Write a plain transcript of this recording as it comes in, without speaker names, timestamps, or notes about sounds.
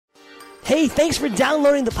Hey, thanks for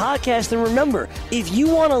downloading the podcast. And remember, if you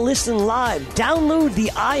want to listen live, download the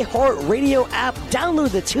iHeartRadio app,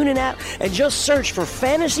 download the TuneIn app, and just search for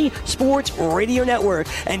Fantasy Sports Radio Network,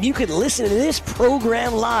 and you can listen to this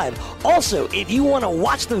program live. Also, if you want to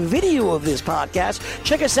watch the video of this podcast,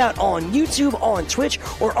 check us out on YouTube, on Twitch,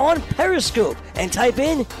 or on Periscope, and type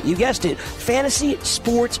in, you guessed it, Fantasy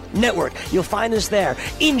Sports Network. You'll find us there.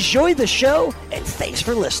 Enjoy the show, and thanks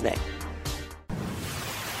for listening.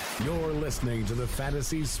 You're listening to the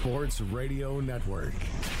Fantasy Sports Radio Network.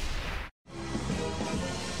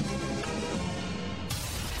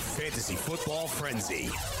 Fantasy Football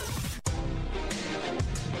Frenzy.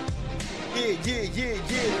 Yeah.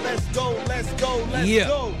 Let's go.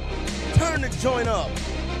 Turn the joint up.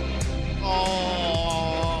 Oh,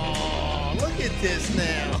 look at this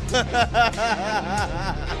now.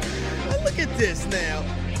 Look at this now.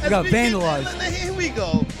 You got vandalized. Here we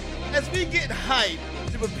go. As we get hyped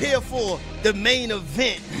to prepare for the main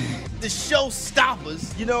event, the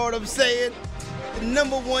showstoppers, you know what I'm saying? The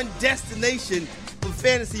number one destination for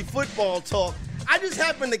fantasy football talk. I just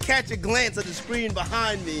happened to catch a glance at the screen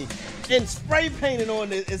behind me, and spray painted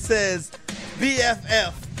on it, it says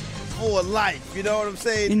BFF for life. You know what I'm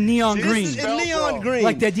saying? In neon green. In neon green.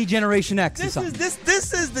 Like that Degeneration X or This something.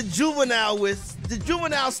 is the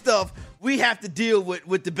juvenile stuff we have to deal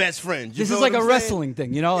with the best friends. This is like a wrestling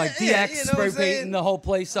thing, you know? Like DX you know spray what I'm saying? painting the whole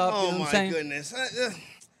place up. Oh, you know what I'm my saying? goodness.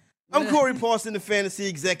 I'm Corey Parson, the fantasy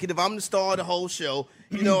executive. I'm the star of the whole show.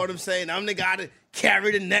 You know what I'm saying? I'm the guy that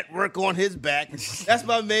carry the network on his back. That's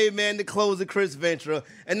my main man, the closer, Chris Ventura.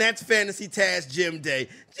 And that's Fantasy Taz Jim Day.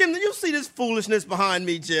 Jim, did you see this foolishness behind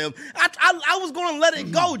me, Jim? I was going to let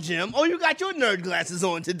it go, Jim. Oh, you got your nerd glasses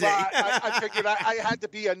on today. I figured I had to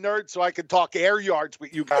be a nerd so I could talk air yards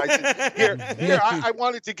with you guys. And here, I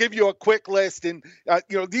wanted to give you a quick list. And,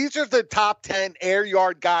 these are the top 10 air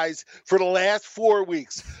yard guys for the last 4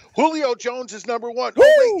 weeks. Julio Jones is number one. Woo!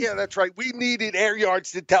 Oh, wait, yeah, that's right. We needed air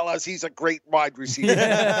yards to tell us he's a great wide receiver.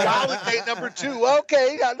 Golladay, number 2.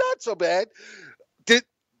 Okay, not so bad.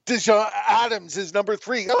 Deshaun Adams is number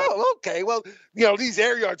 3. Oh, okay. Well, these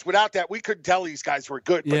air yards, without that, we couldn't tell these guys were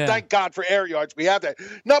good. But thank God for air yards. We have that.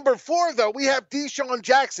 Number 4, though, we have Deshaun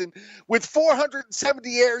Jackson with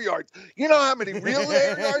 470 air yards. You know how many real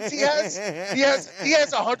air yards he has? He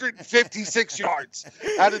has 156 yards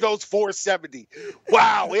out of those 470.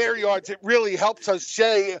 Wow, air yards. It really helps us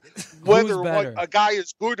say whether a guy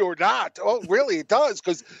is good or not. Oh, really? It does,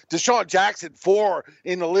 because Deshaun Jackson, 4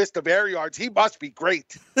 in the list of air yards. He must be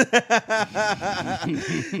great. The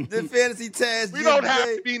Fantasy Taz. We don't have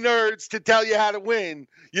to be nerds to tell you how to win.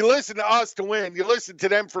 You listen to us to win. You listen to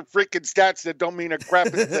them for freaking stats that don't mean a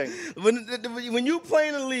crapping thing. When you play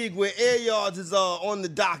in a league where air yards is on the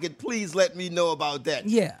docket, please let me know about that.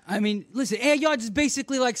 Yeah, I mean, listen, air yards is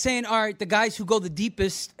basically like saying, all right, the guys who go the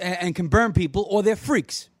deepest and can burn people, or they're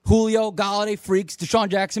freaks. Julio, Golladay, freaks. Deshaun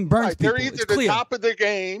Jackson burns people. They're either the top of the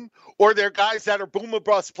game or they're guys that are boomer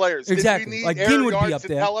bust players. Exactly. We need like air Ginn would yards be up to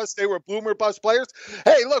there. tell us they were boomer bust players.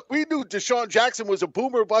 Hey, look, we knew Deshaun Jackson was a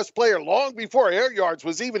boomer bust player long before air yards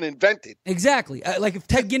was even invented. Exactly. Like if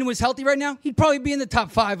Ted Ginn was healthy right now, he'd probably be in the top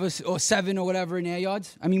 5 or 7 or whatever in air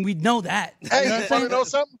yards. I mean, we'd know that. Hey, you want to know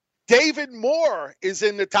something? David Moore is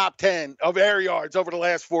in the top 10 of air yards over the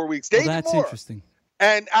last 4 weeks. That's Moore. Interesting.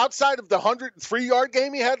 And outside of the 103-yard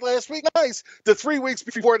game he had last week, the 3 weeks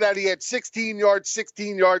before that he had 16 yards,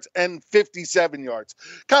 and 57 yards.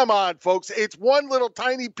 Come on, folks. It's one little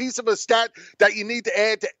tiny piece of a stat that you need to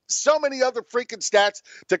add to so many other freaking stats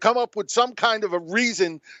to come up with some kind of a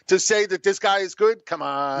reason to say that this guy is good. Come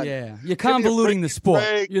on. Yeah, you're convoluting the sport.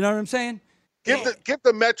 Break. You know what I'm saying? Give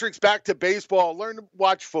the metrics back to baseball. Learn to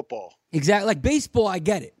watch football. Exactly. Like baseball, I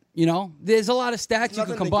get it. You know, there's a lot of stats you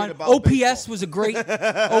can combine. OPS was a great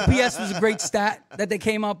stat that they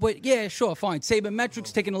came up with. Yeah, sure, fine.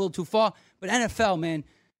 Sabermetrics taking a little too far, but NFL, man,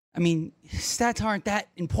 I mean, stats aren't that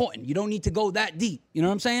important. You don't need to go that deep. You know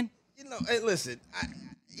what I'm saying? Hey, listen.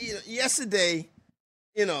 Yesterday,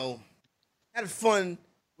 had fun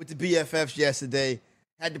with the BFFs yesterday.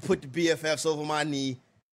 Had to put the BFFs over my knee,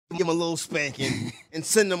 give them a little spanking, and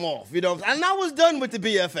send them off. And I was done with the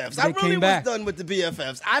BFFs. I really was done with the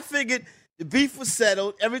BFFs. I figured the beef was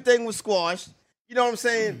settled. Everything was squashed. You know what I'm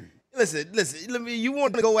saying? Listen. You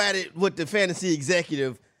want to go at it with the fantasy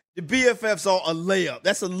executive. The BFFs are a layup.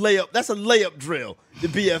 That's a layup drill, the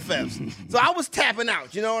BFFs. So I was tapping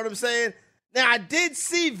out. You know what I'm saying? Now, I did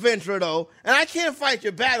see Ventura, though, and I can't fight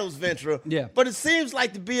your battles, Ventura. Yeah. But it seems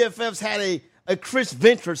like the BFFs had a Chris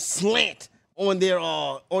Ventura slant on their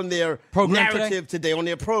narrative today, on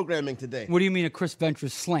their programming today. What do you mean a Chris Ventura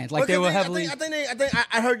slant? Like they were heavily. I think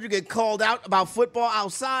I heard you get called out about football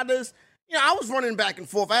outsiders. I was running back and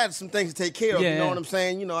forth. I had some things to take care of. You know what I'm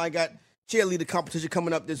saying? I got cheerleader competition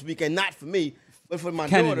coming up this weekend, not for me, but for my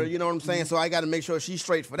daughter. You know what I'm saying? So I got to make sure she's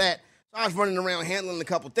straight for that. So I was running around handling a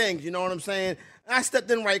couple things. You know what I'm saying? And I stepped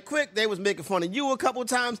in right quick. They was making fun of you a couple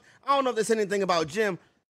times. I don't know if they said anything about Jim.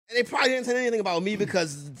 And they probably didn't say anything about me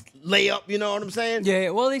because layup, you know what I'm saying? Yeah,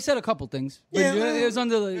 well, they said a couple things. But it was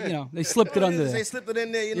under the, they slipped it under there. They slipped it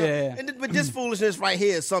in there, Yeah. But this foolishness right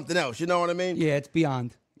here is something else, you know what I mean? Yeah, it's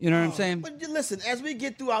beyond. You know what I'm saying? But listen, as we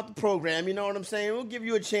get throughout the program, you know what I'm saying, we'll give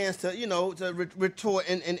you a chance to, to retort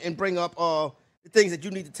and bring up the things that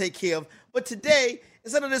you need to take care of. But today,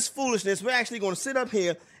 instead of this foolishness, we're actually going to sit up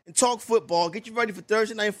here and talk football, get you ready for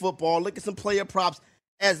Thursday Night Football, look at some player props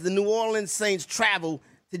as the New Orleans Saints travel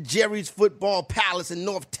to Jerry's Football Palace in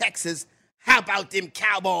North Texas. How about them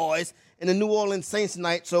Cowboys and the New Orleans Saints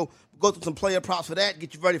tonight? So we'll go through some player props for that,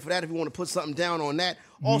 get you ready for that if you want to put something down on that.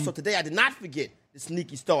 Also, today I did not forget the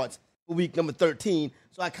sneaky starts for week number 13.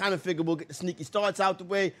 So I kind of figured we'll get the sneaky starts out the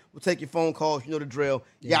way. We'll take your phone calls. You know the drill.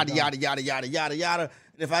 Yada, yada, yada, yada, yada, yada.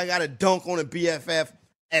 And if I got to dunk on a BFF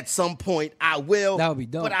at some point, I will. That would be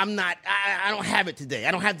dope. But I'm not. I don't have it today.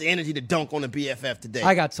 I don't have the energy to dunk on the BFF today.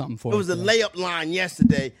 I got something for you. It was a layup line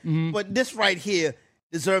yesterday. But this right here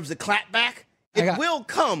deserves a clap back. It will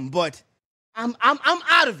come, but I'm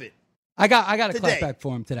out of it. I got a clap back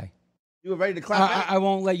for him today. You were ready to clap back? I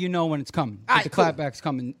won't let you know when it's coming. But the clapback's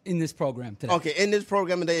coming in this program today. Okay, in this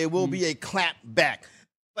program today, it will be a clap back.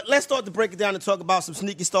 But let's start to break it down and talk about some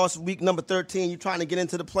sneaky starts for week number 13. You're trying to get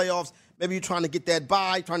into the playoffs. Maybe you're trying to get that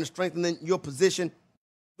bye, trying to strengthen your position.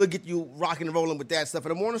 We'll get you rocking and rolling with that stuff.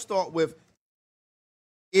 And I want to start with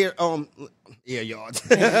air yards.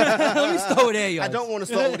 Let me start with air yards. I don't want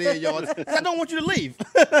to start with air yards. I don't want you to leave.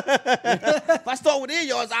 If I start with air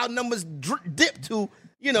yards, our numbers dip to,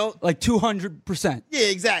 like 200%. Yeah,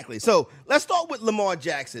 exactly. So let's start with Lamar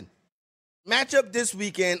Jackson. Matchup this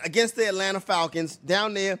weekend against the Atlanta Falcons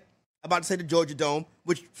down there, about to say the Georgia Dome,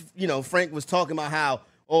 which, Frank was talking about how,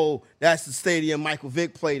 that's the stadium Michael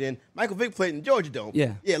Vick played in. Michael Vick played in the Georgia Dome.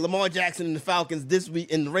 Yeah. Yeah, Lamar Jackson and the Falcons this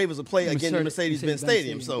week, and the Ravens will play again in Mercedes-Benz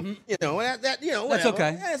Stadium. So, whatever. That's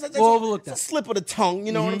okay. Yeah, we'll overlook that. It's a slip of the tongue,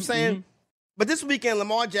 you know what I'm saying? But this weekend,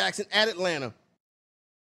 Lamar Jackson at Atlanta,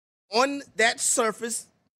 on that surface,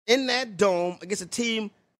 in that dome, against a team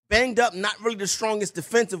banged up, not really the strongest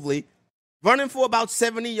defensively, running for about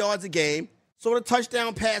 70 yards a game. So the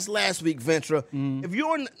touchdown pass last week, Ventura. If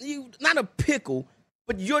you're not a pickle,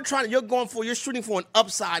 but you're shooting for an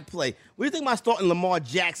upside play. What do you think about starting Lamar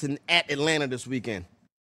Jackson at Atlanta this weekend?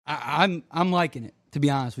 I'm liking it, to be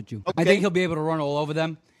honest with you. Okay. I think he'll be able to run all over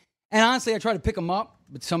them. And honestly, I tried to pick him up,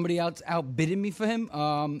 but somebody else outbidded me for him,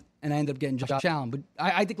 and I ended up getting Josh Allen. But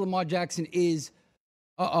I think Lamar Jackson is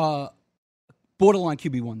borderline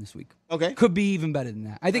QB1 this week. Okay. Could be even better than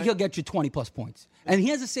that. I think he'll get you 20-plus points. And he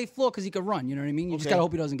has a safe floor because he can run, you know what I mean? You just got to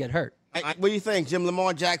hope he doesn't get hurt. What do you think, Jim?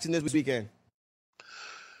 Lamar Jackson this weekend?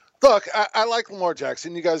 Look, I like Lamar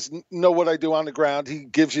Jackson. You guys know what I do on the ground. He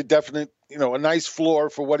gives you definite, a nice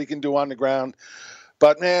floor for what he can do on the ground.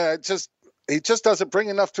 But, man, he just doesn't bring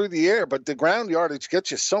enough through the air. But the ground yardage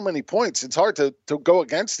gets you so many points. It's hard to go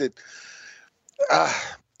against it.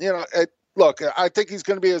 Look, I think he's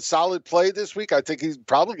going to be a solid play this week. I think he's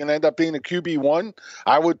probably going to end up being a QB1.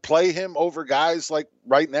 I would play him over guys like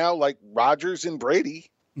right now, like Rodgers and Brady.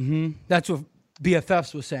 That's what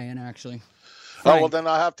BFFs was saying, actually. Frank. Oh, well, then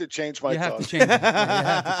I'll have to change my You have thought. to change it. Yeah, you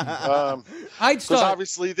have to change it. I'd start. Because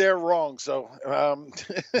obviously they're wrong. So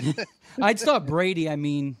I'd start Brady. I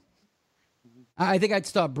think I'd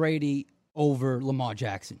start Brady over Lamar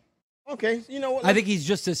Jackson. Okay, you know what? I think he's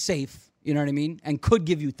just as safe, you know what I mean, and could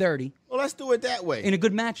give you 30. Well, let's do it that way. In a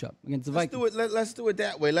good matchup against the Vikings. Let's do it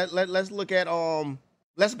that way. Let's look at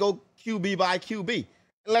let's go QB by QB.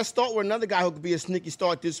 And let's start with another guy who could be a sneaky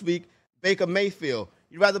start this week, Baker Mayfield.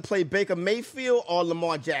 You'd rather play Baker Mayfield or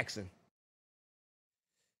Lamar Jackson?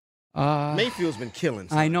 Mayfield's been killing.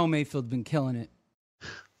 I know Mayfield's been killing it.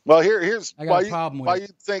 Well, here's why you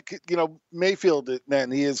think Mayfield,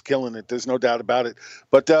 man, he is killing it. There's no doubt about it.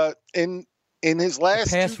 But in his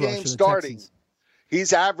last 2 games starting,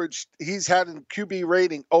 he's had a QB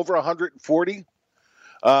rating over 140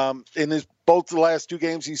 in both the last 2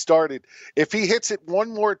 games he started. If he hits it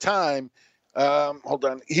one more time.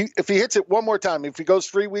 If he hits it one more time, if he goes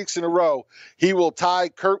 3 weeks in a row, he will tie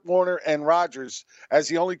Kurt Warner and Rodgers as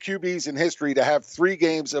the only QBs in history to have 3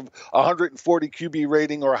 games of 140 QB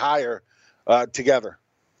rating or higher together.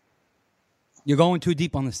 You're going too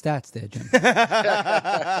deep on the stats there, Jim.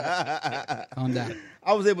 Calm down.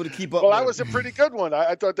 I was able to keep up. Well, that was a pretty good one.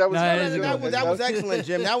 I thought that was that was excellent,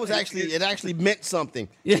 Jim. That was actually meant something.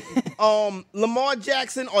 Lamar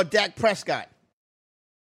Jackson or Dak Prescott?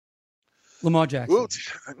 Lamar Jackson. Ooh,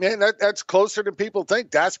 man, that's closer than people think.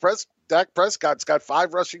 Dak Prescott's got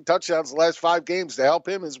 5 rushing touchdowns the last 5 games to help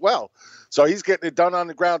him as well. So he's getting it done on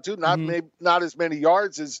the ground too. Not as many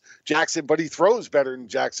yards as Jackson, but he throws better than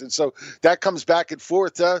Jackson. So that comes back and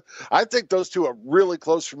forth. I think those two are really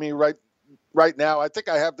close for me right now. I think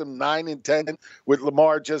I have them 9 and 10 with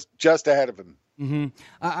Lamar just ahead of him. Mm-hmm.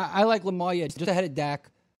 I like Lamar, just ahead of Dak,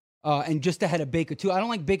 and just ahead of Baker too. I don't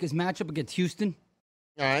like Baker's matchup against Houston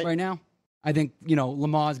right now. I think,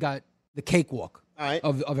 Lamar's got the cakewalk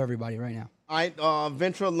of everybody right now. All right,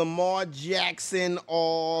 Ventura, Lamar Jackson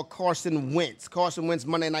or Carson Wentz? Carson Wentz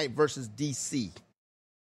Monday night versus D.C.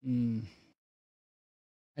 I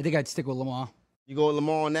think I'd stick with Lamar. You go with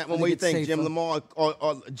Lamar on that one? What do you think, Jim? Lamar or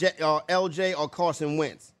LJ or Carson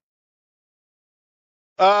Wentz?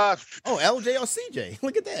 LJ or CJ?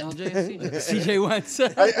 Look at that. LJ or CJ. CJ Wentz.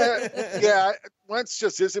 Wentz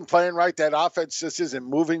just isn't playing right. That offense just isn't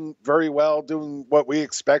moving very well, doing what we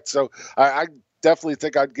expect. So I definitely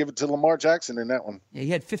think I'd give it to Lamar Jackson in that one. Yeah, he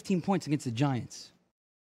had 15 points against the Giants.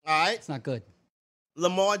 All right. It's not good.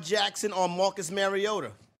 Lamar Jackson or Marcus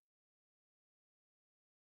Mariota?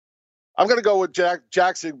 I'm going to go with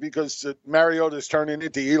Jackson because Mariota's turning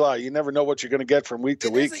into Eli. You never know what you're going to get from week to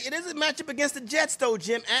week. It is a matchup against the Jets, though,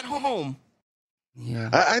 Jim, at home. Yeah,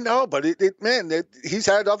 I know, but he's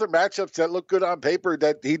had other matchups that look good on paper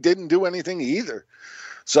that he didn't do anything either.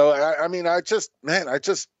 So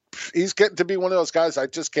he's getting to be one of those guys I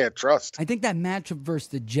just can't trust. I think that matchup versus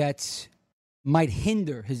the Jets might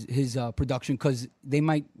hinder his production because they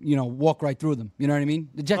might walk right through them. You know what I mean?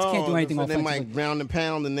 The Jets can't do anything offensively. They might ground and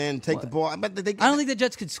pound and then take the ball. I don't think the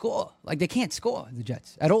Jets could score. Like, they can't score, the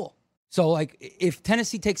Jets, at all. So, like, if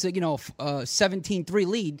Tennessee takes a 17-3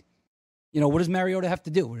 lead, what does Mariota have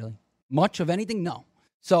to do, really? Much of anything? No.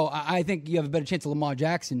 So I think you have a better chance of Lamar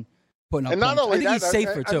Jackson putting up points. And not only I think he's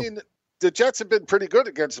safer, too. I mean, the Jets have been pretty good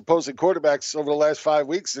against opposing quarterbacks over the last 5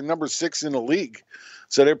 weeks. They're number 6 in the league.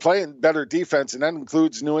 So they're playing better defense, and that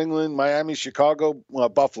includes New England, Miami, Chicago,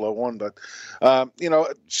 Buffalo won. But,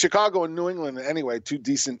 Chicago and New England, anyway, 2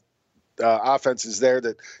 decent offenses there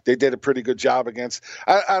that they did a pretty good job against.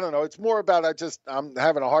 I don't know. It's more about I'm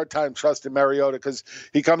having a hard time trusting Mariota because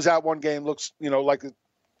he comes out one game, looks, like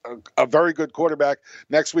a very good quarterback.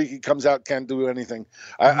 Next week he comes out, can't do anything.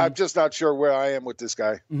 I'm just not sure where I am with this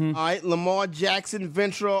guy. Mm-hmm. All right, Lamar Jackson,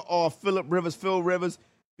 Ventura, or Phil Rivers.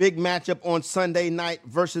 Big matchup on Sunday night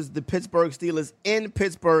versus the Pittsburgh Steelers in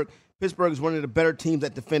Pittsburgh. Pittsburgh is one of the better teams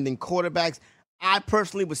at defending quarterbacks. I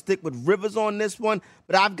personally would stick with Rivers on this one,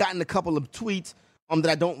 but I've gotten a couple of tweets that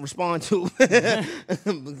I don't respond to.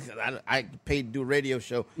 I paid to do a radio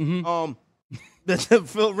show. Mm-hmm.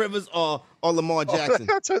 Phil Rivers or Lamar Jackson.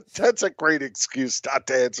 That's a great excuse not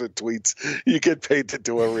to answer tweets. You get paid to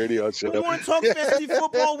do a radio show. You want to talk fantasy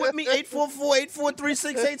football with me?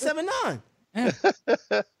 844-843-6879. Yeah.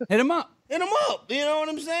 Hit him up. You know what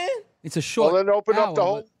I'm saying? It's a short. Well, then open up the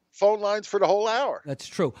whole phone lines for the whole hour. That's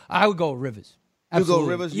true. I would go with Rivers. Absolutely. You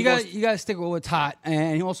go Rivers. You got to stick with what's hot,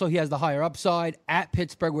 and he has the higher upside at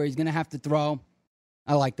Pittsburgh where he's going to have to throw.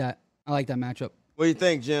 I like that. I like that matchup. What do you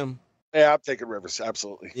think, Jim? Yeah, I'm taking Rivers.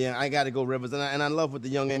 Absolutely. Yeah, I got to go Rivers, and I love what the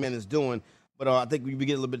young man is doing. But I think we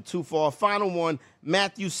get a little bit too far. Final one,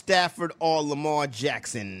 Matthew Stafford or Lamar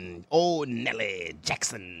Jackson? Oh, Nelly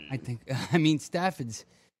Jackson. I mean, Stafford's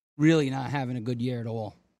really not having a good year at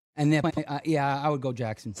all. And then, I would go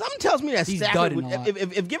Jackson. Something tells me that Stafford would,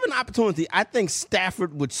 if given an opportunity, I think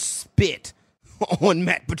Stafford would spit on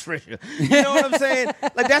Matt Patricia. You know what I'm saying?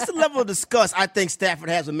 Like, that's the level of disgust I think Stafford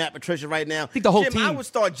has with Matt Patricia right now. I think the whole Jim, team. I would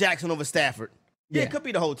start Jackson over Stafford. Yeah, it could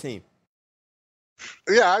be the whole team.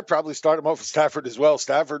 Yeah, I'd probably start him over Stafford as well.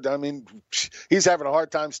 Stafford, I mean, he's having a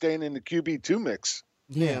hard time staying in the QB2 mix.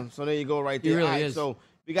 Yeah, so there you go right there. He really is. So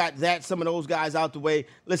we got some of those guys out the way.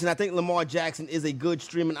 Listen, I think Lamar Jackson is a good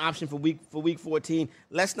streaming option for week 14.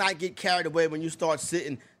 Let's not get carried away when you start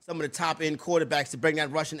sitting some of the top-end quarterbacks to bring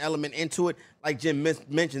that rushing element into it. Like Jim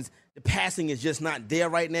mentions, the passing is just not there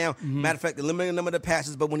right now. Mm-hmm. Matter of fact, the limited number of the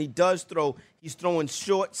passes, but when he does throw, he's throwing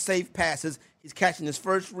short, safe passes. He's catching his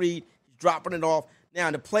first read. Dropping it off.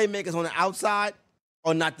 Now, the playmakers on the outside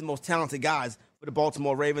are not the most talented guys for the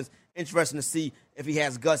Baltimore Ravens. Interesting to see if he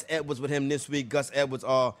has Gus Edwards with him this week. Gus Edwards,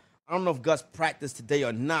 I don't know if Gus practiced today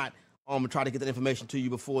or not. I'm going to try to get that information to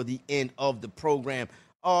you before the end of the program.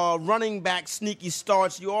 Running back sneaky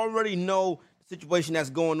starts. You already know the situation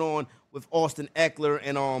that's going on with Austin Eckler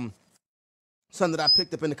and son that I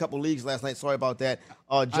picked up in a couple leagues last night. Sorry about that.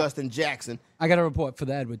 Justin Jackson. I got a report for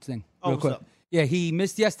the Edwards thing. Real quick. Up? Yeah, he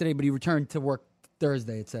missed yesterday, but he returned to work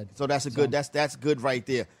Thursday. It said. So that's that's good right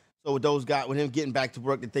there. So with those guys, with him getting back to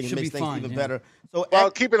work, the thing makes things even better.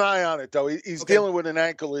 So keep an eye on it though. He's dealing with an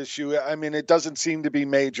ankle issue. I mean, it doesn't seem to be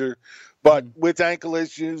major, but with ankle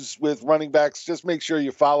issues with running backs, just make sure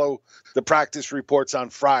you follow the practice reports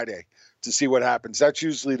on Friday to see what happens. That's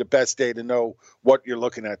usually the best day to know what you're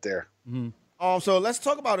looking at there. Mm-hmm. So let's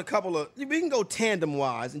talk about a couple of. We can go tandem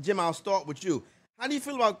wise, and Jim, I'll start with you. How do you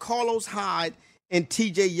feel about Carlos Hyde and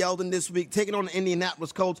T.J. Yeldon this week taking on the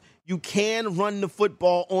Indianapolis Colts? You can run the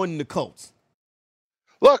football on the Colts.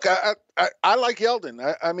 Look, I like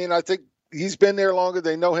Yeldon. I mean, I think he's been there longer.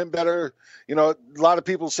 They know him better. You know, a lot of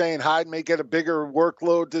people saying Hyde may get a bigger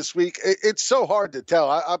workload this week. It's so hard to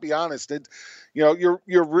tell. I'll be honest. You're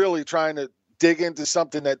really trying to dig into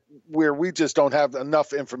something where we just don't have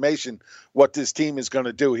enough information what this team is going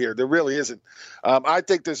to do here. There really isn't. I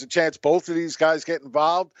think there's a chance both of these guys get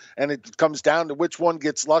involved, and it comes down to which one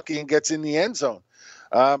gets lucky and gets in the end zone.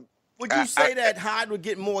 Would you say that Hyde would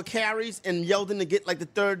get more carries and Yeldon to get like the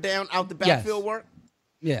third down out the backfield work?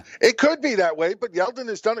 Yeah. It could be that way, but Yeldon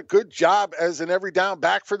has done a good job as an every down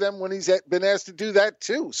back for them when he's been asked to do that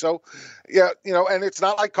too. So, yeah, and it's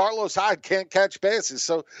not like Carlos Hyde can't catch passes.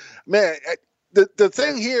 So, man, the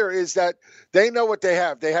thing here is that they know what they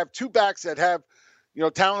have. They have two backs that have,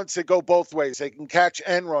 talents that go both ways. They can catch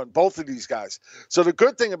and run, both of these guys. So the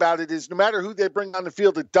good thing about it is no matter who they bring on the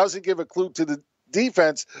field, it doesn't give a clue to the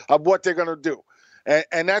defense of what they're going to do.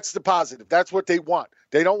 And that's the positive. That's what they want.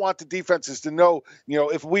 They don't want the defenses to know,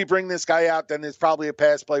 if we bring this guy out, then it's probably a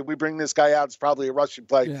pass play. We bring this guy out, it's probably a rushing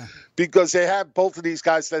play, because they have both of these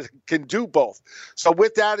guys that can do both. So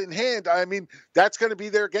with that in hand, I mean, that's going to be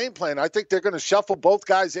their game plan. I think they're going to shuffle both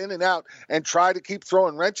guys in and out and try to keep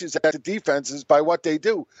throwing wrenches at the defenses by what they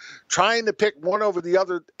do. Trying to pick one over the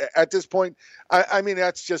other at this point, I mean,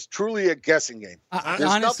 that's just truly a guessing game. There's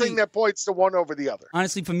honestly, nothing that points to one over the other.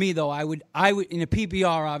 Honestly, for me, though, I would in a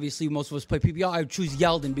PPR, obviously, most of us play PPR, I would choose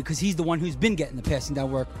Yeldon because he's the one who's been getting the passing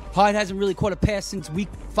down work. Hyde hasn't really caught a pass since week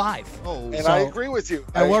 5. I agree with you.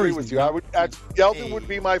 I agree with you. Yeldon would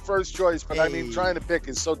be my first choice, but I mean, trying to pick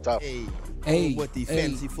is so tough. With the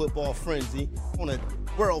Fantasy Football Frenzy on a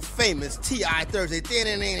world famous TI Thursday.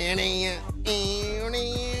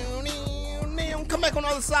 Come back on the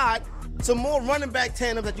other side. Some more running back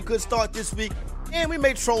tandems that you could start this week. And we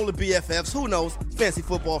may troll the BFFs. Who knows? Fantasy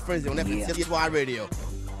Football Frenzy on FNCY Radio.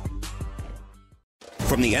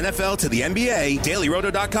 From the NFL to the NBA,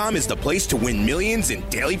 DailyRoto.com is the place to win millions in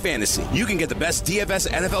daily fantasy. You can get the best DFS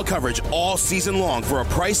NFL coverage all season long for a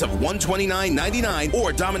price of $129.99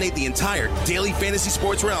 or dominate the entire daily fantasy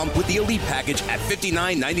sports realm with the Elite Package at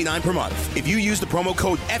 $59.99 per month. If you use the promo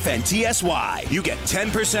code FNTSY, you get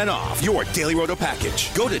 10% off your Daily Roto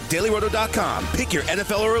package. Go to DailyRoto.com, pick your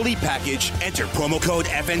NFL or Elite Package, enter promo code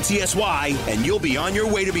FNTSY, and you'll be on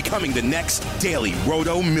your way to becoming the next Daily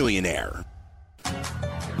Roto millionaire.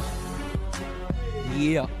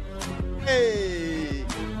 Yeah. Hey,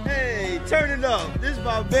 turn it up. This is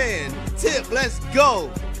my man, Tip. Let's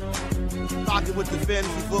go. Talking with the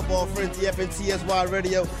Fantasy Football Frenzy, FNTSY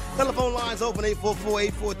Radio. Telephone lines open,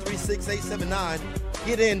 844-843-6879.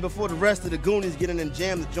 Get in before the rest of the Goonies get in and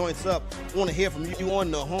jam the joints up. Want to hear from you on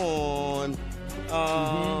the horn.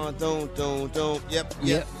 Don't. Yep.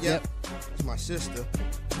 It's my sister.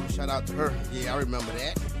 Shout out to her. Yeah, I remember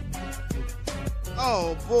that.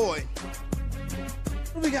 Oh, boy.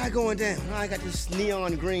 What we got going down? I got this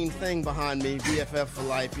neon green thing behind me, BFF for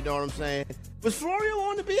life, you know what I'm saying? Was Florio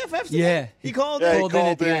on the BFF today? Yeah. He called in? in? He called in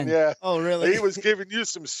at the end. Yeah. Oh, really? He was giving you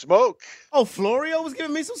some smoke. Oh, Florio was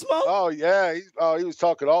giving me some smoke? Oh, yeah. He was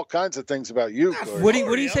talking all kinds of things about you, Corey. What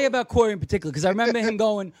do you say about Corey in particular? Because I remember him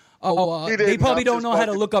going, they probably don't know how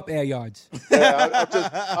to look up air yards. Yeah,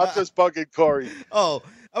 I'm just bugging Corey. Oh,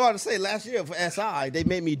 I'm about to say, last year for SI, they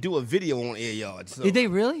made me do a video on air yards. So. Did they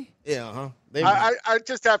really? Yeah, I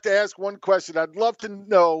just have to ask one question. I'd love to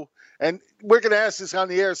know, and we're going to ask this on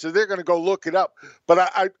the air, so they're going to go look it up.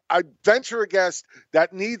 But I venture a guess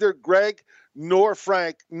that neither Greg nor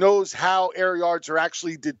Frank knows how air yards are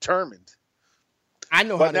actually determined. I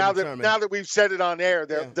know but how they're determined. Now that we've said it on air,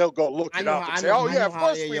 they'll go look it up and say, "Oh yeah, of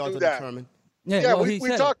course we do that." Yeah,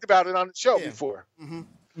 we talked about it on the show before.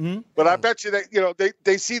 Mm-hmm. But I bet you that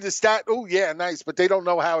they see the stat. Oh yeah, nice, but they don't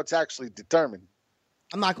know how it's actually determined.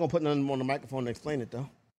 I'm not gonna put nothing on the microphone to explain it though.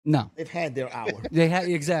 No, they've had their hour. They had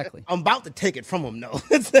exactly. I'm about to take it from them though.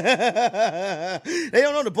 They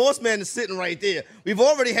don't know the boss man is sitting right there. We've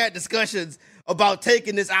already had discussions about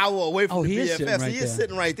taking this hour away from the BFF. He is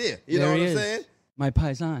sitting right there. You know what I'm saying? My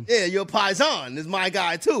paisan. Yeah, your paisan is my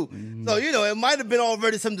guy too. So, it might have been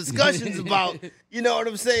already some discussions about, you know what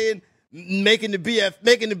I'm saying, making the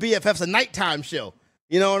BFFs a nighttime show.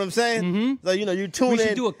 You know what I'm saying? Mm-hmm. So, you tune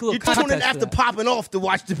in. Do a little you tune in after popping off to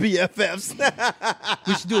watch the BFFs.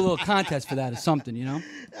 We should do a little contest for that or something,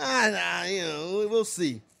 We'll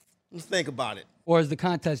see. Let's think about it. Or is the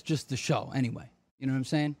contest just the show anyway? You know what I'm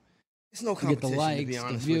saying? It's no competition, get the likes, to be honest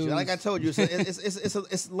the with views. you. Like I told you, it's a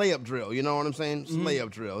layup drill. You know what I'm saying? It's a layup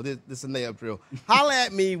drill. This is a layup drill. Holla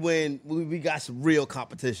at me when we got some real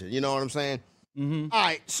competition. You know what I'm saying? Mm-hmm. All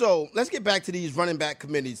right, so let's get back to these running back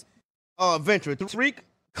committees. Venture, Tariq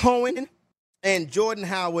Cohen and Jordan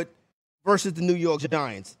Howard versus the New York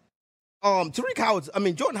Giants. Jordan Howard's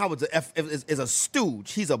is a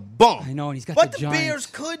stooge. He's a bum. I know, and he's got but the Bears Giants.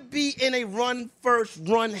 could be in a run first,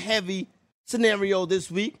 run heavy scenario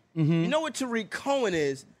this week. Mm-hmm. You know what Tariq Cohen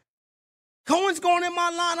is? Cohen's going in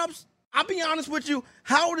my lineups. I'll be honest with you.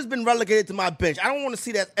 Howard has been relegated to my bench. I don't want to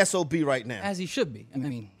see that SOB right now. As he should be. I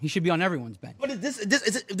mean, he should be on everyone's bench. But is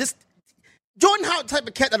this Jordan Howard type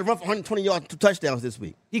of cat that'll run for 120 yards, 2 touchdowns this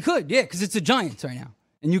week? He could, yeah, because it's the Giants right now.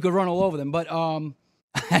 And you could run all over them. But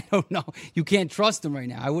I don't know. You can't trust him right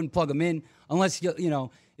now. I wouldn't plug him in unless,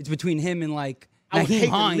 it's between him and, I would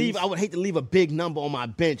Hines. hate to leave a big number on my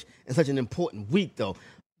bench in such an important week, though.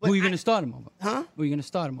 But Who are you going to start him over? Huh? Who are you going to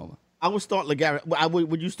start him over? I would start LeGarrette.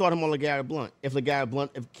 Would you start him on LeGarrette Blount if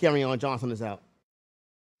Kerryon Johnson is out?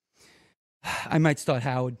 I might start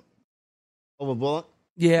Howard. Over Blount?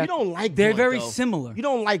 Yeah. You don't like They're Blount, very though. similar. You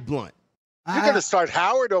don't like Blount. You're going to start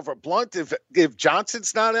Howard over Blount if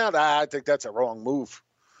Johnson's not out? I think that's a wrong move.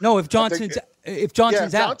 No, if Johnson's out.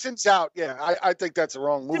 Johnson's out. Yeah, I think that's a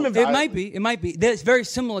wrong move. It might be. There's very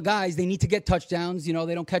similar guys. They need to get touchdowns. They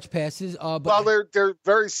don't catch passes. Well, they're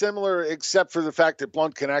very similar except for the fact that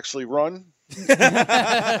Blount can actually run.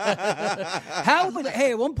 Howard,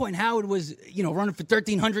 at one point, Howard was, running for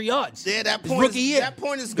 1,300 yards. Yeah, that point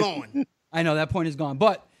is gone. I know that point is gone,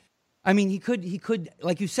 but I mean, he could,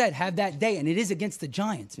 like you said, have that day, and it is against the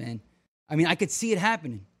Giants, man. I mean, I could see it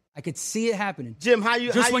happening. Jim,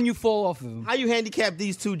 when you fall off of him. How you handicap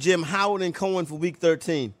these two, Jim, Howard and Cohen for Week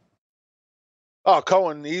 13? Oh,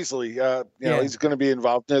 Cohen easily. He's going to be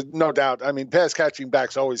involved, no doubt. I mean, pass catching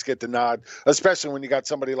backs always get the nod, especially when you got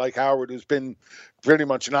somebody like Howard who's been pretty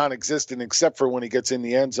much non-existent except for when he gets in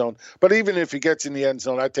the end zone. But even if he gets in the end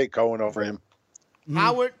zone, I'd take Cohen over him.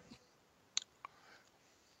 Howard.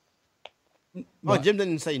 Oh, Jim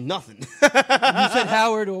didn't say nothing. You said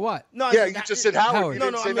Howard or what? No, you just said Howard. You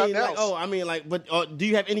didn't say nothing else. But do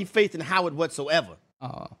you have any faith in Howard whatsoever?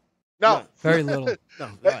 No. Very little. No,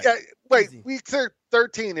 right. Wait, Week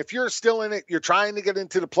 13, if you're still in it, you're trying to get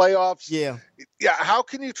into the playoffs. Yeah. Yeah, how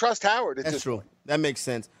can you trust Howard at That's this true. point? That makes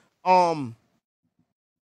sense. Jim,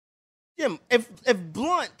 if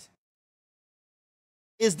Blount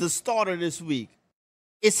is the starter this week,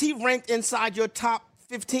 is he ranked inside your top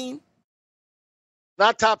 15?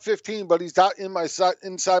 Not top 15, but he's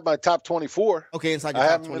inside my top 24. Okay, inside your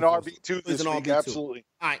top 24. I have him in RB2 this week, absolutely.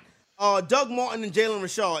 All right. Doug Martin and Jalen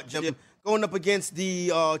Richard, Jim, going up against the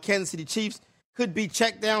Kansas City Chiefs. Could be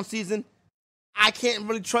check down season. I can't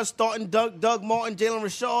really trust starting Doug Martin, Jalen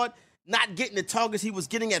Richard, not getting the targets he was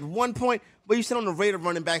getting at one point. But you said on the Raider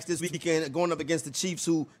running backs this weekend going up against the Chiefs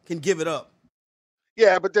who can give it up.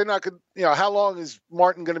 Yeah, but they're not going to, how long is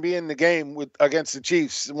Martin going to be in the game against the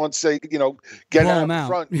Chiefs? Once they, get out in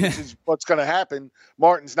front, which is what's going to happen,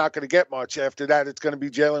 Martin's not going to get much. After that, it's going to be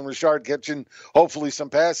Jalen Richard catching, hopefully, some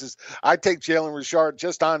passes. I take Jalen Richard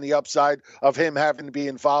just on the upside of him having to be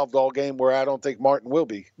involved all game where I don't think Martin will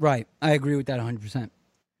be. Right. I agree with that 100%. I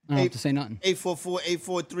don't have to say nothing.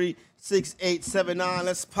 844-843-6879.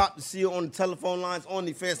 Let's pop the seal on the telephone lines on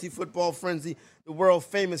the Fantasy Football Frenzy. The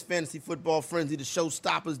world-famous Fantasy Football Frenzy, the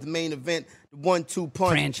showstoppers, the main event, the 1-2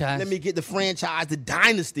 punch. Franchise. Let me get the franchise, the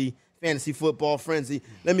dynasty Fantasy Football Frenzy.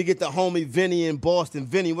 Let me get the homie Vinny in Boston.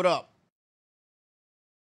 Vinny, what up?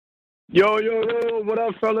 Yo, what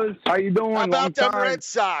up, fellas? How you doing? How about them Red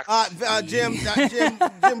Sox? Jim, we've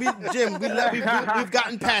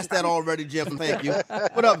gotten past that already, Jim. Thank you.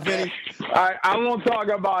 What up, Vinny? I won't talk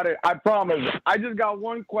about it. I promise. I just got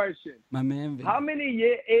one question. My man, Vinny. How many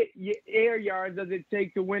air yards does it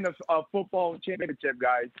take to win a football championship,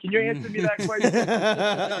 guys? Can you answer me that question?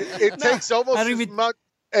 It takes almost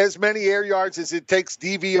as many air yards as it takes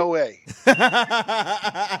DVOA.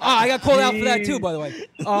 I got called out for that too, by the way.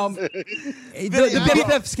 The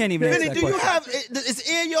BFFs can't even answer that Vinny, do you question. have is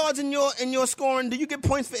air yards in your scoring? Do you get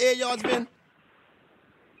points for air yards, Vin?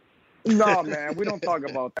 No, man, we don't talk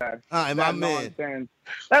about that. All right, my man. Nonsense.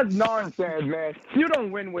 That's nonsense, man. You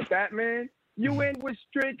don't win with that, man. You went with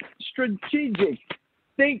strategic.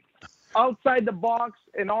 Think outside the box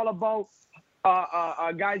and all about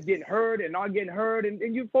guys getting hurt and not getting hurt, and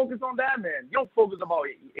you focus on that, man. You don't focus about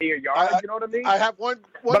air yards. You know what I mean? I have one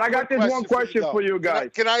but I got this one question for you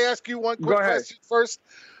guys. Can I ask you one quick question first?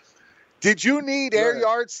 Did you need air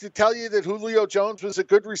yards to tell you that Julio Jones was a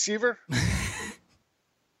good receiver?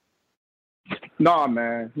 No,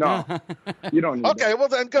 man. No. You don't need that. Okay, well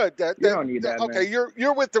then good. You don't need that, okay, man.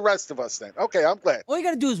 you're with the rest of us then. Okay, I'm glad. All you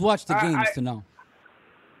got to do is watch the games to know.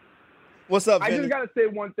 What's up, Vinny? I just got to say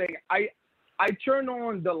one thing. I turned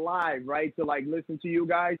on the live, right, to like listen to you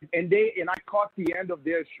guys, and I caught the end of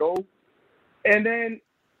their show, and then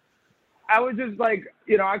I was just like,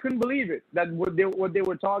 I couldn't believe it, that what they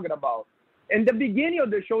were talking about. And the beginning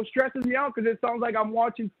of the show stresses me out because it sounds like I'm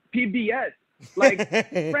watching PBS. Like,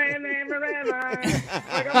 I'm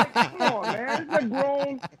like, come on, man. It's a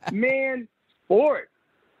grown man sport.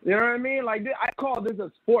 You know what I mean? Like, I call this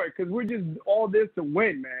a sport because we're just all this to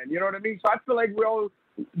win, man. You know what I mean? So I feel like we're all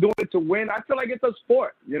doing it to win. I feel like it's a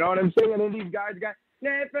sport. You know what I'm saying? And then these guys got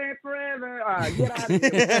forever. Get out of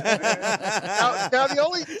here. Now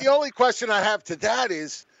the only question I have to that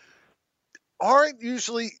is, aren't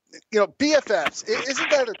usually, BFFs, isn't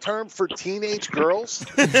that a term for teenage girls?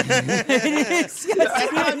 It is. Yes,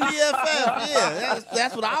 That's my BFF. Yeah,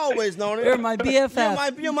 that's what I always known it. You're my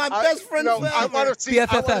BFF. You're my best friend forever. I want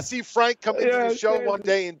to see Frank come into the show one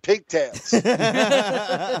day in pigtails.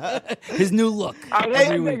 His new look. I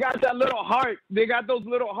love they got that little heart. They got those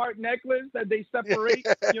little heart necklaces that they separate.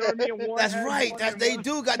 You know what I mean? That's right. They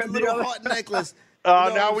do got the little heart necklace.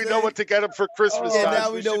 Now we know what to get him for Christmas. Yeah,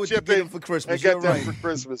 now we know what to get him for Christmas. And get them for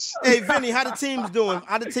Christmas. Hey, Vinny, how the team's doing?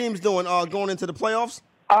 Going into the playoffs?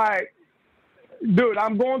 All right. Dude,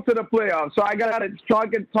 I'm going to the playoffs. So I got to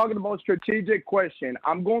talking about strategic question.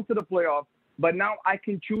 I'm going to the playoffs, but now I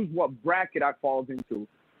can choose what bracket I falls into.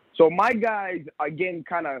 So my guys are getting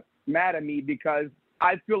kind of mad at me because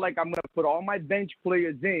I feel like I'm going to put all my bench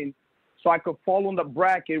players in so I could fall on the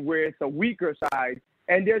bracket where it's a weaker side.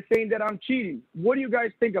 And they're saying that I'm cheating. What do you guys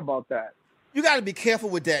think about that? You got to be careful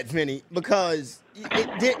with that, Vinny, because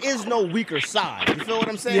there is no weaker side. You feel what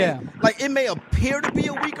I'm saying? Yeah. Like, it may appear to be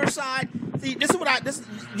a weaker side. See,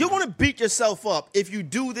 you're going to beat yourself up if you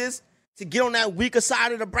do this to get on that weaker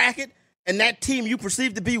side of the bracket, and that team you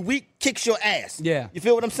perceive to be weak kicks your ass. Yeah. You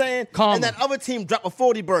feel what I'm saying? Karma. And that other team drop a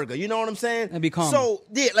 40 burger. You know what I'm saying? That'd be karma. So,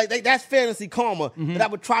 yeah, like that's fantasy karma that I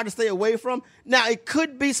would try to stay away from. Now, it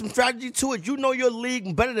could be some strategy to it. You know your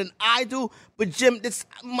league better than I do. But, Jim, that's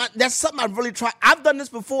something I've really tried. I've done this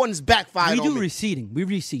before, and it's backfired on me. We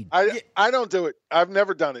reseed. I don't do it. I've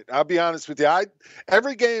never done it. I'll be honest with you.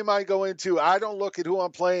 Every game I go into, I don't look at who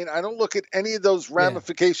I'm playing. I don't look at any of those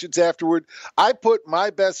ramifications afterward. I put my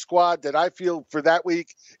best squad that I feel for that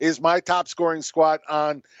week is my top scoring squad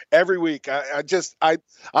on every week. I'm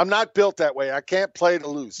not built that way. I can't play to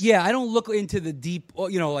lose. Yeah, I don't look into the deep,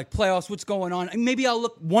 like playoffs, what's going on. Maybe I'll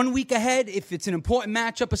look 1 week ahead if it's an important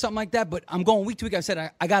matchup or something like that, but I'm going week to week. I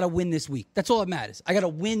said I got to win this week. That's all that matters. I got to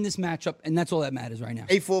win this matchup, and that's all that matters right now.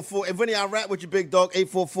 844. If Vinny, I rap with you, big dog.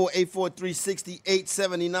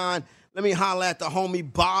 844-843-6879. Let me holler at the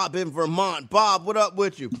homie Bob in Vermont. Bob, what up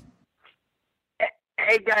with you?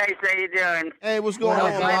 Hey guys, how you doing? Hey, what's going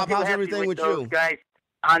on, Bob? How's everything with you? Guys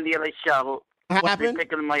on the other show. What happened?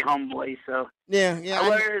 Picking on my homeboys, so yeah. I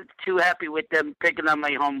wasn't too happy with them picking on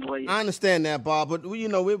my homeboys. I understand that, Bob, but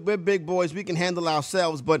we're big boys. We can handle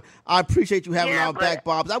ourselves. But I appreciate you having our back,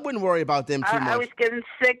 Bob. I wouldn't worry about them too much. I was getting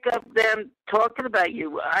sick of them talking about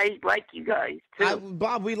you. I like you guys too.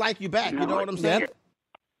 Bob, we like you back. You know what I'm saying?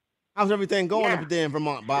 How's everything going up there in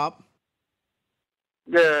Vermont, Bob?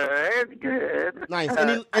 Good. Nice.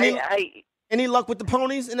 Any luck with the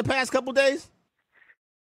ponies in the past couple days?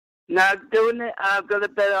 Not doing it. I'm going to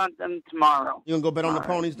bet on them tomorrow. You're going to go bet on the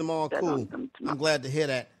ponies tomorrow? Cool. I'm glad to hear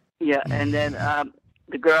that. Yeah, and then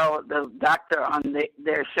the girl, the doctor on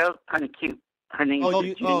their show, kind of cute. Her name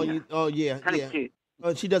is yeah. Kind of cute.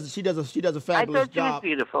 She does a fabulous job. I thought she was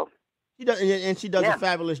beautiful. She does a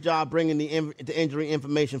fabulous job bringing the injury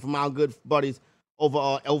information from our good buddies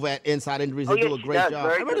over at Inside Injuries. They do a great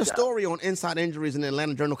job. I read a story on Inside Injuries in the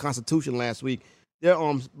Atlanta Journal-Constitution last week. They're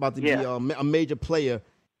about to be a major player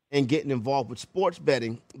in getting involved with sports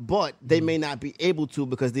betting, but they may not be able to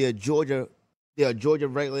because they're a Georgia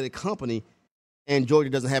regulated company, and Georgia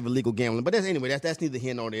doesn't have illegal gambling. But that's neither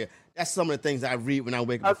here nor there. That's some of the things I read when I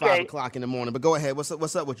wake up at 5 o'clock in the morning. But go ahead. What's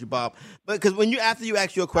up with you, Bob? But because after you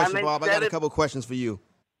ask your question, Bob, I got a couple of questions for you.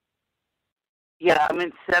 Yeah, I'm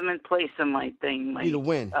in 7th place in my thing. You to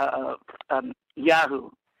win. Yahoo.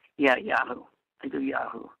 Yeah, Yahoo. I do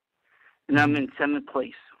Yahoo. And I'm in 7th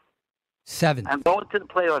place. 7. I'm going to the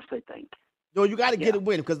playoffs, I think. No, you got to get a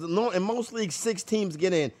win because in most leagues, 6 teams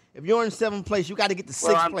get in. If you're in 7th place, you got to get to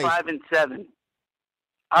 6th place. Well, I'm 5 and 7.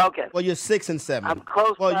 Okay. Well, you're 6 and 7. I'm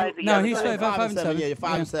close by the other he's side. 5 and 7. Yeah, you're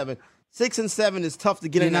 5 and 7. 6 and 7 is tough to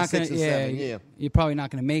get in at 6 and 7. Yeah, you're probably not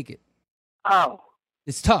going to make it. Oh.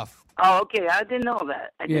 It's tough. Oh, okay. I didn't know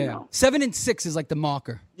that. I didn't know. 7 and 6 is like the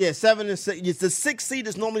marker. Yeah, 7 and 6. It's the 6th seed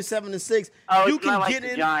is normally 7 and 6. Oh, you it's can not get like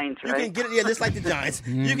the in. Giants, right? You can get in. Yeah, just like the Giants.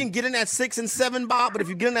 You can get in at 6 and 7, Bob. But if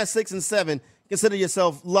you get in at 6 and 7, consider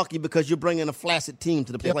yourself lucky because you're bringing a flaccid team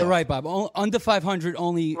to the playoffs. You're right, Bob. Under 500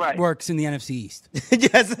 only works in the NFC East.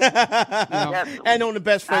 Yes. Yes. And on the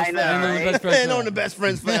best friends forever. And on the best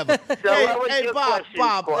friends forever. Hey, Bob,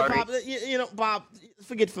 you know, Bob,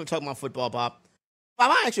 forget talking about football, Bob.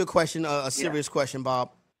 Bob, I'll ask you a question, a serious question, Bob.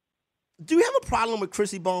 Do you have a problem with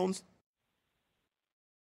Chrissy Bones?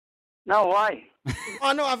 No, why?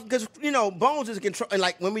 Oh, no, because, you know, Bones is in control.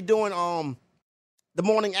 Like, when we're doing the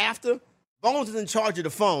morning after, Bones is in charge of the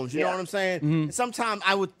phones. You know what I'm saying? Mm-hmm. And sometimes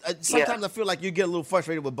I feel like you get a little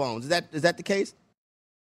frustrated with Bones. Is that the case?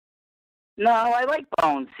 No, I like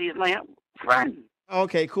Bones. He's my friend.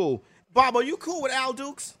 Okay, cool. Bob, are you cool with Al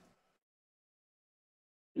Dukes?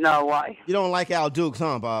 No, why? You don't like Al Dukes,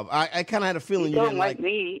 huh, Bob? I kind of had a feeling He you don't didn't like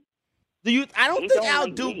me. Do you? I don't He think don't Al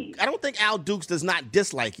like Dukes. me. I don't think Al Dukes does not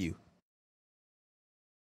dislike you.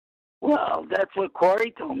 Well, that's what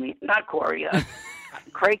Corey told me. Not Corey.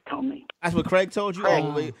 Craig told me. That's what Craig told you.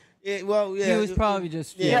 Craig. He was probably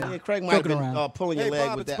just Craig might have been around. pulling your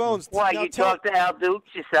leg with that. Bones. Why, you talked to Al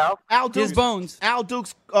Dukes yourself? Al Dukes. His Bones. Al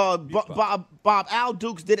Dukes. Bob. Al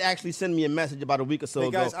Dukes did actually send me a message about a week or so Hey,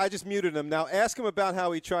 ago. guys, I just muted him. Now, ask him about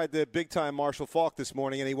how he tried the big-time Marshall Faulk this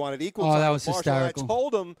morning, and he wanted equal time that with was Marshall. hysterical. And I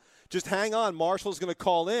told him, just hang on. Marshall's going to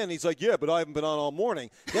call in. He's like, yeah, but I haven't been on all morning.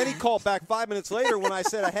 Then he called back 5 minutes later when I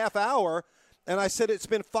said a half hour, and I said it's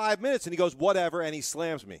been 5 minutes, and he goes, whatever, and he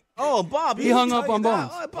slams me. Oh, Bob, He hung up on Bones.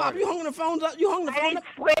 Oh, Bob, you hung the phone up. You hung the I phone didn't up.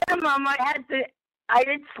 slam him. I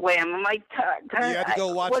did slam him. You had to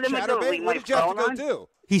go watch what am I Chatterbait? doing? What did you have to go on? do?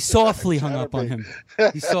 He softly hung up on him.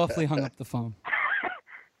 He softly hung up the phone.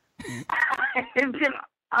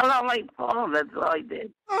 I'm on my phone. That's all I did.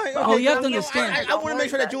 All right, Oh, you have to don't understand. I want to make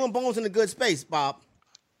sure that you and Bones in a good space, Bob.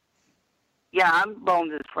 Yeah, I'm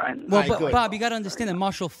Bones' friend. Well, All right, but good. Bob, you got to understand that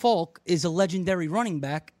Marshall Faulk is a legendary running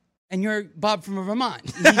back, and you're Bob from Vermont.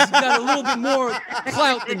 He's got a little bit more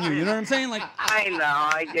clout than you. You know what I'm saying? Like, I know.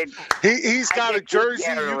 I did. He's got I a did jersey.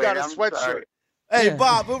 get You away. got a I'm sweatshirt. sorry. Hey, Yeah.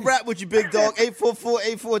 Bob, we'll rap with you, big dog.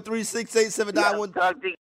 844-843-6879. Yeah,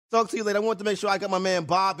 Talk to you later. I want to make sure I got my man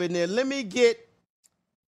Bob in there. Let me get.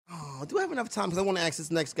 Oh, do I have enough time? Because I want to ask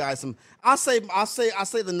this next guy some. I'll say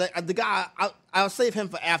the guy. I'll save him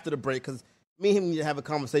for after the break because me and him need to have a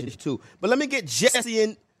conversation too. But let me get Jesse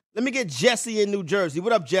in. Let me get Jesse in New Jersey.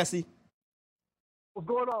 What up, Jesse? What's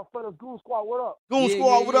going on, fellas? Goon Squad, what up? Goon Yeah,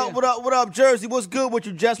 Squad, yeah, what yeah. up? What up? What up, Jersey? What's good with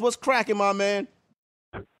you, Jess? What's cracking, my man?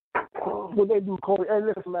 What they do, Corey? Hey,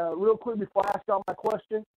 listen, man, real quick before I ask y'all my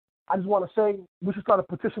question, I just want to say we should start a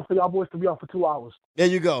petition for y'all boys to be on for 2 hours. There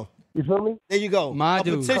you go. You feel me? There you go. My a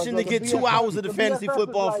dude. petition to get 2 hours of the fantasy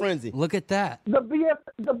football frenzy. look at that. The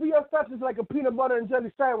BFF is like a peanut butter and jelly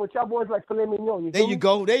sandwich. Y'all boys like filet mignon. There you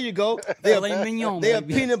go. There you go. They're Filet mignon, They are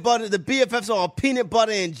baby. peanut butter. The BFFs are a peanut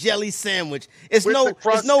butter and jelly sandwich. It's With the it's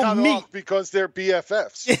crust no cut meat. off because they're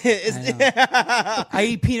BFFs. I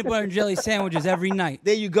eat peanut butter and jelly sandwiches every night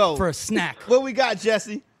There you go. for a snack. What we got,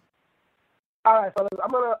 Jesse? All right, fellas.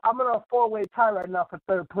 I'm in a 4-way tie right now for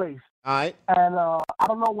 3rd place. All right. And I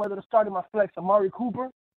don't know whether to start in my flex Amari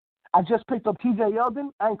Cooper. I just picked up TJ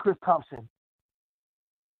Yeldon and Chris Thompson.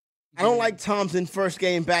 I don't like Thompson first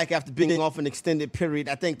game back after being off an extended period.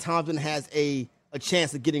 I think Thompson has a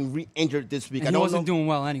chance of getting re-injured this week. And I he don't wasn't know, doing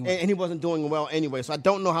well anyway. and he wasn't doing well anyway. So I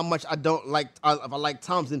don't know how much I don't like. If I like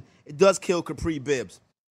Thompson, it does kill Capri Bibbs.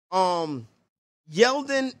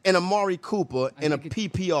 Yeldon and Amari Cooper in a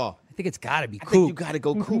PPR. I think it's got to be I think Coop. you got to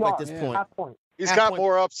go Coop at this point. Half point. He's Half got point.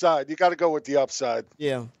 more upside. You got to go with the upside.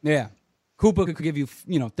 Yeah. Yeah. Cooper could give you,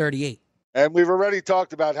 38. And we've already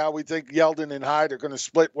talked about how we think Yeldon and Hyde are going to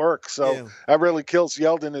split work. So Yeah. that really kills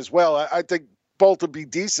Yeldon as well. I think both will be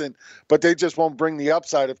decent, but they just won't bring the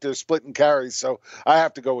upside if they're splitting carries. So I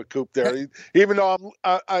have to go with Coop there, even though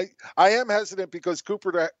I am hesitant because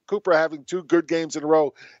Cooper having 2 good games in a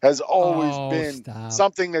row has always been stop.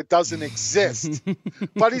 something that doesn't exist.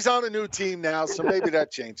 But he's on a new team now, so maybe that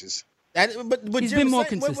changes. But He's Jim been is more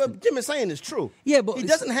saying, consistent. What Jim is saying is true. Yeah, but he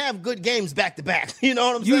doesn't have good games back to back. You know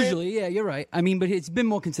what I'm saying? Usually, yeah, you're right. I mean, but it's been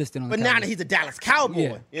more consistent on But the now Cowboys. that he's a Dallas Cowboy,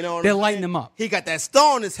 Yeah. you know what They're I'm lighting saying? him up. He got that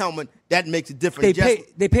star on his helmet. That makes it different.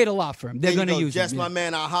 They paid a lot for him. They're There you going to go. use Jess, him. my Yeah.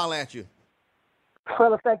 man, I'll holler at you.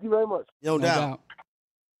 Fellas, thank you very much. No doubt.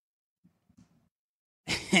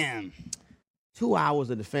 2 hours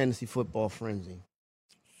of the fantasy football frenzy.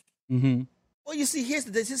 Mm-hmm. Well, you see,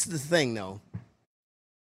 this is the thing, though.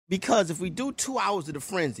 Because if we do 2 hours of the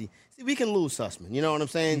frenzy, see, we can lose Sussman. You know what I'm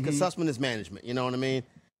saying? Because Sussman is management. You know what I mean?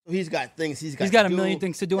 So he's got things he's got. He's got to a million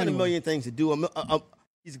things to do. He's got anyway. a million things to do.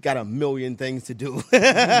 He's got a million things to do.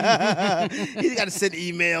 He's got to send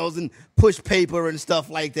emails and push paper and stuff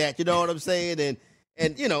like that. You know what I'm saying?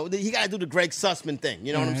 And you know, he got to do the Greg Sussman thing.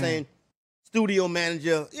 You know what I'm saying? Studio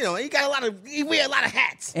manager. You know, he wear a lot of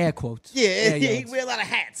hats. Air quotes. Yeah, he wear a lot of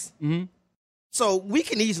hats. Mm-hmm. So we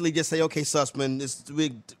can easily just say, okay, Sussman, this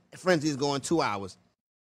frenzy is going 2 hours.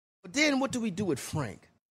 But then what do we do with Frank?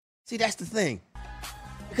 See, that's the thing.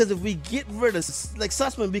 Because if we get rid of, like,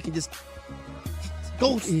 Sussman, we can just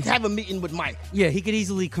go have a meeting with Mike. Yeah, he could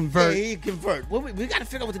easily convert. Yeah, he can convert. Well, we got to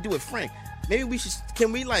figure out what to do with Frank. Maybe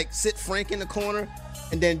can we, like, sit Frank in the corner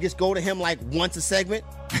and then just go to him, like, once a segment?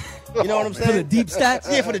 You know what I'm saying? For the deep stats?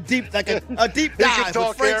 Yeah, for the deep, like a deep He dive. can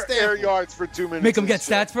talk with Frank air yards for 2 minutes. Make him get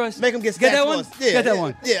stats for us? Make him get stats Get that for one? us. Yeah, Get that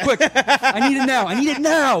one. Yeah. Quick. I need it now. I need it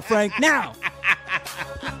now, Frank. Now.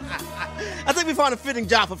 I think we found a fitting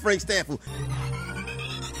job for Frank Stanfield.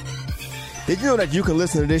 Did you know that you can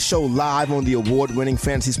listen to this show live on the award-winning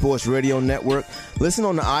Fantasy Sports Radio Network? Listen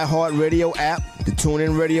on the iHeartRadio app, the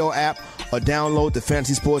TuneIn Radio app, or download the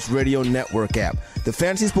Fantasy Sports Radio Network app. The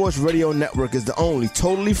Fantasy Sports Radio Network is the only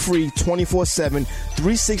totally free 24/7,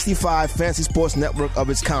 365 fantasy sports network of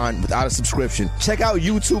its kind without a subscription. Check out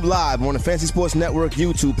YouTube Live on the Fantasy Sports Network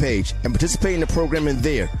YouTube page and participate in the programming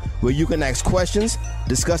there, where you can ask questions,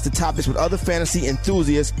 discuss the topics with other fantasy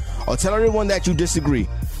enthusiasts, or tell everyone that you disagree.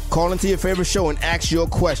 Call into your favorite show and ask your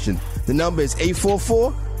question. The number is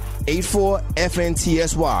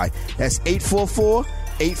 844-84-FNTSY. That's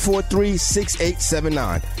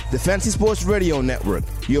 844-843-6879. The Fantasy Sports Radio Network,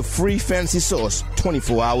 your free fantasy source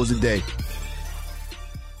 24 hours a day.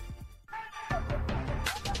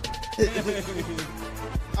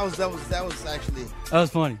 That was actually... That was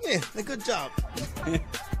funny. Yeah, a good job.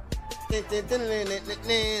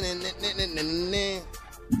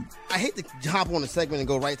 I hate to hop on a segment and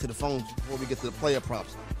go right to the phones before we get to the player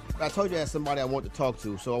props. But I told you I had somebody I want to talk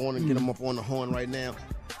to, so I want to get them up on the horn right now.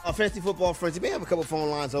 Fantasy Football Frenzy, we have a couple phone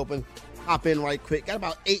lines open. Hop in right quick. Got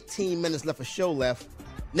about 18 minutes left of show left.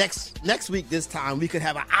 Next week this time, we could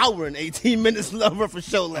have an hour and 18 minutes left of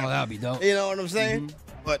show left. Oh, that would be dope. You know what I'm saying?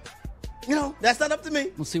 But, you know, that's not up to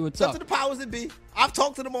me. We'll see what's It's up. up to the powers that be. I've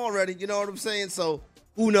talked to them already. You know what I'm saying? So,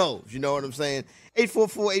 who knows? You know what I'm saying?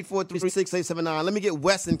 844-843-6879. Let me get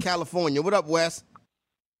Wes in California. What up, Wes?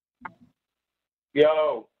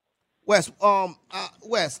 Yo. Wes,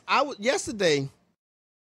 yesterday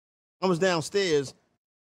I was downstairs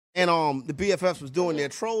and the BFFs was doing their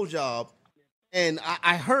troll job, and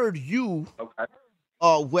I heard you,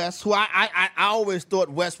 Wes, who I always thought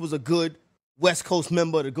Wes was a good West Coast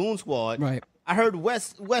member of the Goon Squad. Right. I heard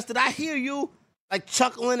Wes, did I hear you like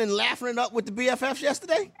chuckling and laughing it up with the BFFs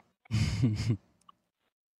yesterday?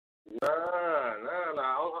 Nah.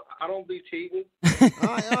 I don't be cheating.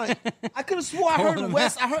 All right. I could have swore I heard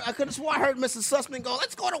Wes. I could have swore I heard Mr. Sussman go,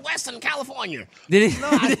 "Let's go to Western California." Did he? No,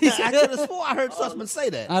 I could have swore I heard Sussman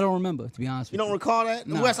say that. I don't remember, to be honest with You don't recall that?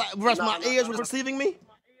 No. Wes, my ears were receiving me?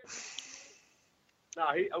 No,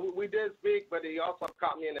 we did speak, but he also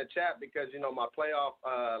caught me in the chat because, you know, my playoff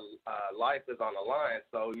life is on the line.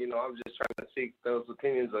 So, you know, I'm just trying to seek those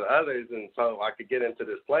opinions of others, and so I could get into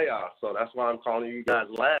this playoff. So that's why I'm calling you guys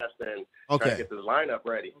last and trying to get this lineup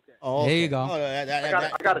ready. Oh, There you go. Oh, I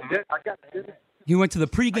got a He went to the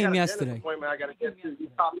pregame yesterday. appointment I got to get to. You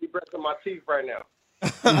caught me brushing my teeth right now.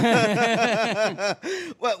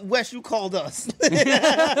 Well, Wes, you called us.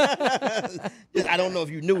 I don't know if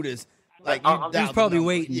you knew this. Like he was probably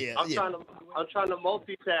waiting. Yeah, I'm trying to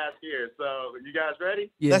multitask here. So, you guys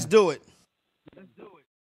ready? Yeah. Let's do it.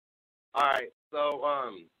 All right. So,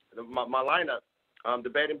 my lineup, I'm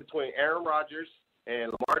debating between Aaron Rodgers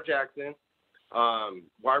and Lamar Jackson.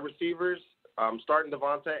 Wide receivers, I'm starting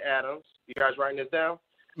Devontae Adams. You guys writing this down?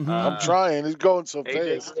 Mm-hmm. I'm trying. It's going so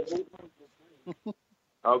fast.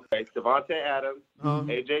 Okay, Devontae Adams.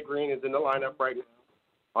 AJ Green is in the lineup right now.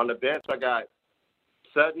 On the bench, I got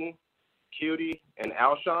Sutton, Cutie, and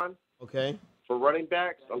Alshon. Okay. For running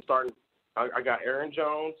backs, I'm starting. I got Aaron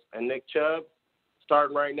Jones and Nick Chubb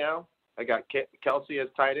starting right now. I got Kelsey as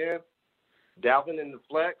tight end. Dalvin in the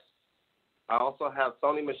flex. I also have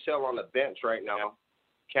Sony Michel on the bench right now.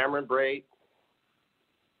 Cameron Braid.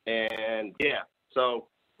 And, yeah, so.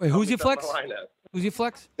 Wait, who's your flex? Lineup. Who's your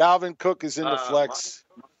flex? Dalvin Cook is in the flex.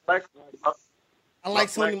 I like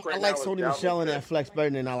Sony Michel in that flex better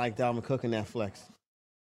than I like Dalvin Cook in that flex.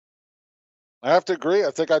 I have to agree.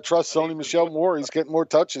 I think I trust Sony Michel more. He's getting more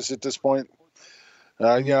touches at this point.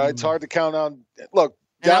 It's hard to count on. Look,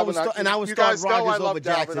 Dalvin, I was you guys know I Rodgers love over Dalvin.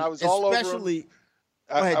 Jackson, I was all over him.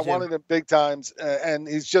 I wanted him big times, and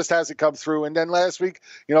he just hasn't come through. And then last week,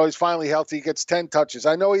 he's finally healthy. He gets 10 touches.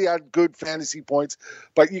 I know he had good fantasy points,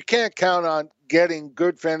 but you can't count on getting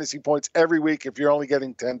good fantasy points every week if you're only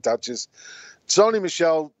getting 10 touches. Sony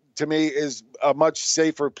Michel, to me, is a much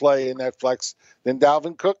safer play in that flex than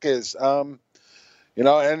Dalvin Cook is. And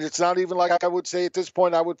it's not even like I would say at this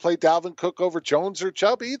point I would play Dalvin Cook over Jones or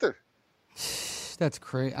Chubb either. That's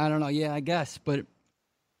crazy. I don't know. Yeah, I guess, but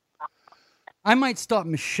I might start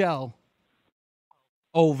Michelle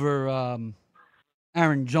over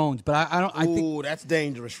Aaron Jones, but I don't. I think that's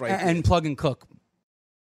dangerous, right? And plug and Cook.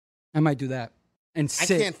 I might do that and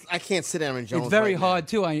sit. I can't sit Aaron Jones. It's very hard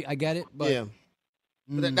too. I get it, but yeah.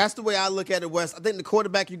 But that's the way I look at it, Wes. I think the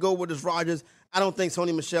quarterback you go with is Rodgers. I don't think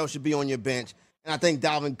Sony Michel should be on your bench, and I think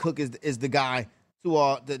Dalvin Cook is the guy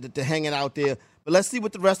to hang it out there. But let's see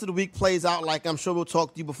what the rest of the week plays out like. I'm sure we'll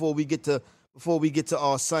talk to you before we get to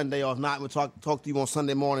Sunday, or if not, we'll talk to you on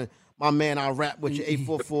Sunday morning. My man, I'll wrap with you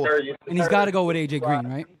 844. And he's got to go with AJ Green,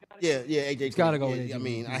 right? Yeah, AJ Green. He's got to go with AJ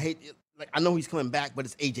Green. I mean, I know he's coming back, but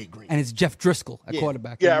it's AJ Green. And it's Jeff Driscoll at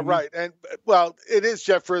quarterback. Yeah, right. And it is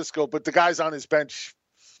Jeff Driscoll, but the guy's on his bench.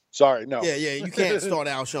 Sorry, no. Yeah, you can't start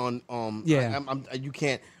Alshon. You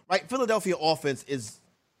can't. Right, Philadelphia offense is.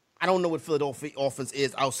 I don't know what Philadelphia offense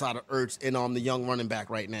is outside of Ertz and the young running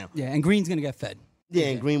back right now. Yeah, and Green's gonna get fed. Yeah,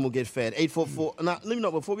 and Green will get fed. 844. Now, let me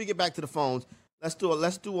know before we get back to the phones. Let's do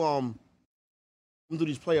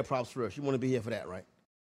these player props first. You want to be here for that, right?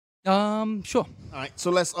 Sure. All right.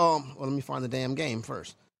 So let's let me find the damn game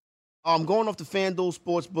first. Going off the FanDuel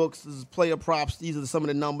Sportsbooks, this is player props. These are some of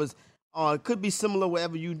the numbers. It could be similar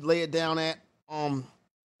wherever you lay it down at.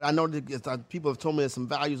 I know that people have told me there's some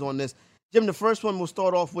values on this. Jim, the first one we'll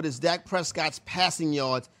start off with is Dak Prescott's passing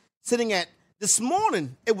yards, sitting at, this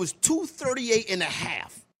morning, it was 238.5.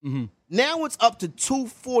 Mm-hmm. Now it's up to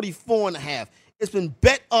 244.5. It's been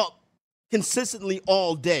bet up consistently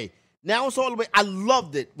all day. Now it's all the way. I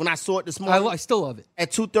loved it when I saw it this morning. I still love it.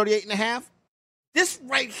 At 238.5. This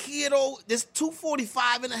right here, though, this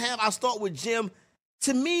 245.5, I'll start with Jim.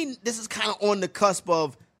 To me, this is kind of on the cusp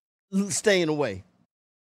of staying away.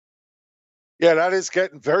 Yeah, that is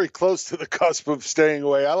getting very close to the cusp of staying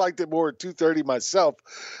away. I liked it more at 230 myself.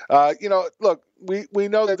 Look, we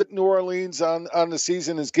know that New Orleans on the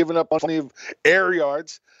season has given up plenty of air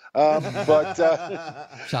yards. But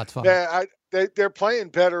shots fired. Yeah, they're playing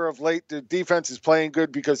better of late. The defense is playing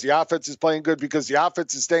good because the offense is playing good because the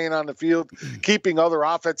offense is staying on the field, keeping other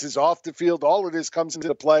offenses off the field. All of this comes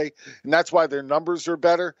into play, and that's why their numbers are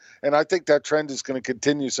better. And I think that trend is going to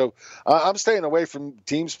continue. So I'm staying away from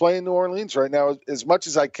teams playing New Orleans right now as much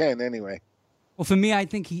as I can anyway. Well, for me, I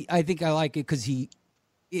think I like it because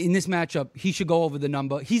in this matchup, he should go over the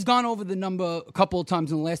number. He's gone over the number a couple of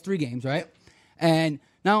times in the last 3 games, right? And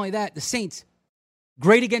not only that, the Saints,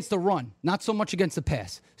 great against the run, not so much against the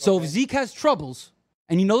pass. So if Zeke has troubles,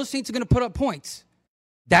 and the Saints are going to put up points,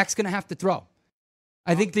 Dak's going to have to throw.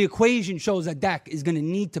 I think the equation shows that Dak is going to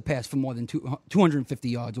need to pass for more than 250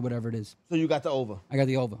 yards or whatever it is. So you got the over. I got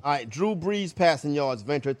the over. All right, Drew Brees passing yards,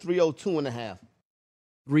 Venture, 302.5.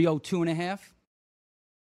 302.5?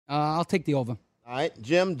 I'll take the over. All right,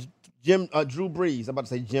 Drew Brees. I'm about to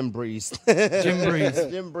say Jim Brees. Jim Brees.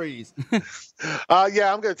 Jim Brees.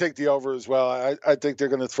 Yeah, I'm going to take the over as well. I think they're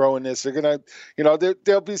going to throw in this. They're going to,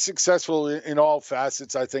 they'll be successful in all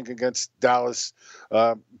facets, I think, against Dallas,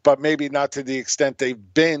 but maybe not to the extent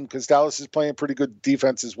they've been because Dallas is playing pretty good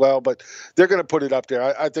defense as well. But they're going to put it up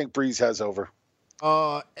there. I think Brees has over.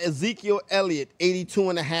 Ezekiel Elliott,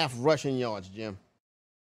 82.5 rushing yards, Jim.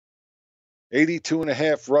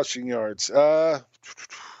 82.5 rushing yards.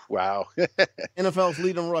 Wow. NFL's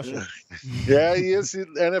leading rusher. Yeah, he is.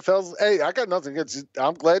 NFL's. Hey, I got nothing against it.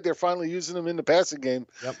 I'm glad they're finally using him in the passing game.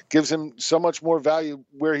 Yep. Gives him so much more value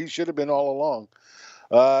where he should have been all along.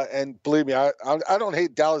 And believe me, I don't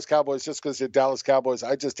hate Dallas Cowboys just because they're Dallas Cowboys.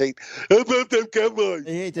 I just hate about them Cowboys.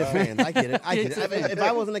 You hate their fans. I get it. If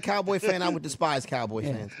I wasn't a Cowboy fan, I would despise Cowboy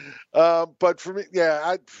fans. But for me,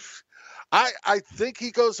 yeah, I think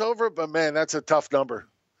he goes over, but man, that's a tough number.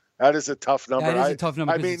 That is a tough number. That is a tough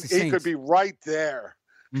number. I mean, he could be right there.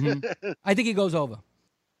 Mm-hmm. I think he goes over,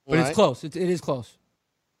 but it's close. It is close.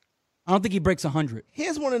 I don't think he breaks 100.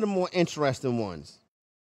 Here's one of the more interesting ones.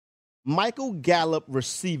 Michael Gallup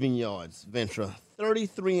receiving yards, Ventra,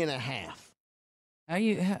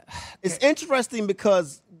 33.5. It's interesting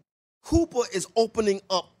because Cooper is opening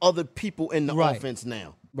up other people in the offense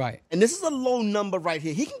now. Right. And this is a low number right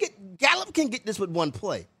here. Gallup can get this with one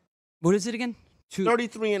play. What is it again?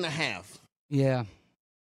 33.5. Yeah.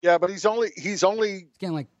 Yeah, but he's only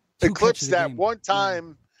getting like 2 eclipsed that game. one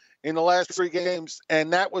time in the last 3 games,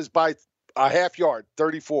 and that was by a half yard,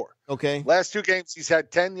 34. Okay. Last 2 games, he's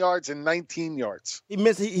had 10 yards and 19 yards. He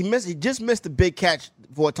just missed a big catch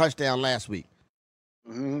for a touchdown last week.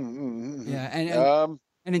 Mm-hmm. Yeah,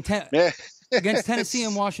 and against Tennessee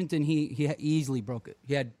and Washington, he easily broke it.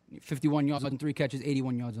 He had 51 yards on 3 catches,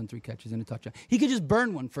 81 yards on 3 catches, and a touchdown. He could just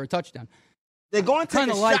burn one for a touchdown. They're going to take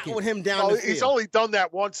a shot with him down the field. He's only done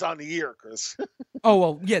that once on the year, Chris. Oh,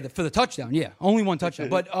 well, yeah, for the touchdown, yeah. Only one touchdown.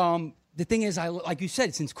 But the thing is, like you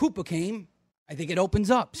said, since Cooper came, I think it opens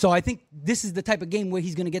up. So I think this is the type of game where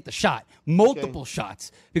he's going to get the shot, multiple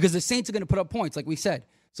shots, because the Saints are going to put up points, like we said.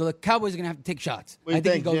 So the Cowboys are going to have to take shots. I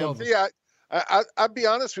think he goes over. Yeah, I'll be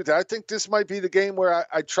honest with you. I think this might be the game where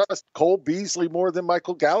I trust Cole Beasley more than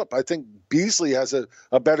Michael Gallup. I think Beasley has a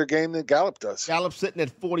better game than Gallup does. Gallup's sitting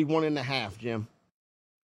at 41.5, Jim.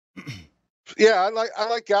 Yeah, I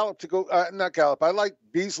like Gallup to go. Not Gallup. I like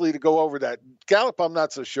Beasley to go over that. Gallup, I'm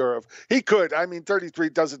not so sure of. He could. I mean, 33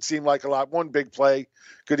 doesn't seem like a lot. One big play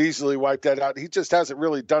could easily wipe that out. He just hasn't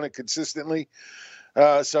really done it consistently.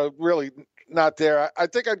 So really not there. I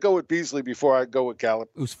think I'd go with Beasley before I go with Gallup.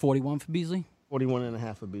 It was 41 for Beasley?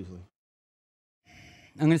 41.5 for Beasley.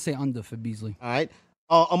 I'm going to say under for Beasley. All right.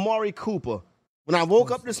 Amari Cooper. When I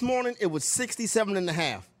woke up this morning, it was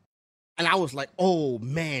 67.5. And I was like, oh,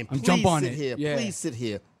 man, please jump on sit it. here. Yeah. Please sit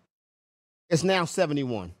here. It's now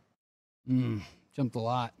 71. Jumped a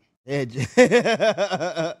lot.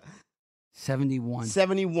 Yeah. 71.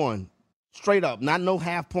 71. Straight up. Not no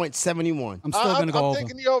half point, 71. I'm still going to go over. I'm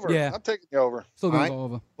taking the over. Yeah. I'm taking the over. Still going to go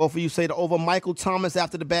over. Both of you say the over. Michael Thomas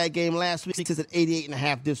after the bad game last week is at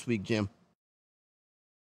 88.5 this week, Jim.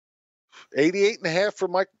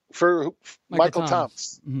 88.5 for Michael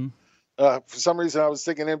Thomas. Mm-hmm. For some reason, I was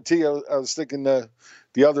thinking MT. I was thinking the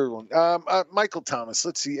other one. Michael Thomas.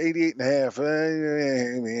 Let's see,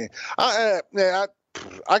 88.5.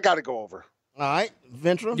 I got to go over. All right,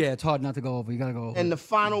 Ventura. Yeah, it's hard not to go over. You got to go over. And the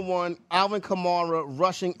final one, Alvin Kamara,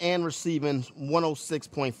 rushing and receiving,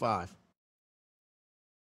 106.5.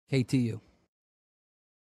 KTU.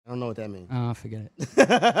 I don't know what that means. Forget it. It's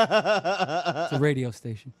a radio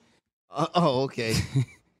station. Okay.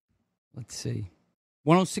 Let's see.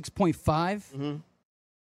 106.5? Mm-hmm.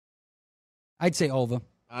 I'd say over. All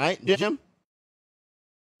right, Jim?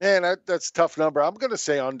 Man, that's a tough number. I'm going to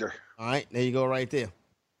say under. All right, there you go right there.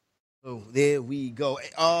 So there we go.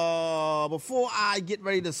 Before I get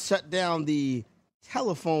ready to shut down the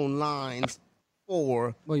telephone lines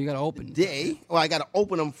for you got to open today. Well, I got to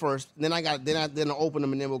open them first. Then I open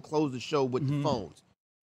them, and then we'll close the show with the phones.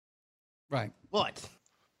 Right. But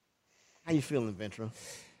how you feeling, Ventura?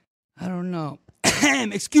 I don't know.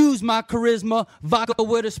 Excuse my charisma, vodka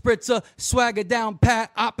with a spritzer, swagger down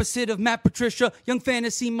pat, opposite of Matt Patricia, young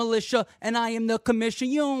fantasy militia, and I am the commission.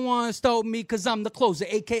 You don't want to stop me because I'm the closer,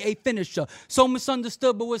 a.k.a. finisher. So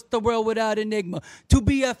misunderstood, but what's the world without enigma? 2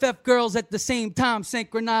 BFF girls at the same time,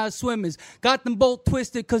 synchronized swimmers. Got them both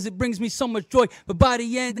twisted because it brings me so much joy. But by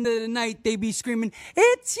the end of the night, they be screaming,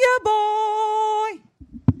 it's your boy.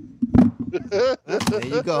 There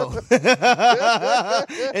you go.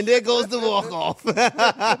 And there goes the walk-off.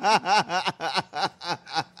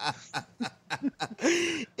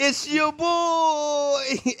 It's your boy.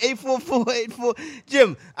 84484.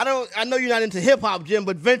 Jim, I know you're not into hip-hop, Jim,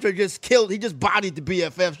 but Ventura he just bodied the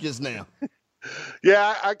BFFs just now.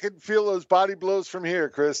 Yeah, I can feel those body blows from here,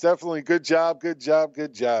 Chris. Definitely. Good job. All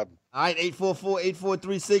right,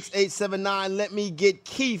 844-843-6879. Let me get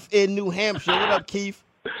Keith in New Hampshire. What up, Keith?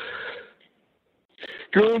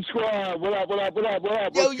 Goon Squad, what up? Yo,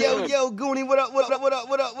 Goonie, what up?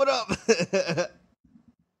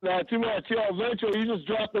 Not too much. Yo, Ventura, you just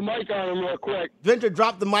dropped the mic on him real quick. Ventura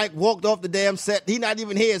dropped the mic, walked off the damn set. He not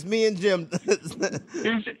even here. It's me and Jim. Yeah,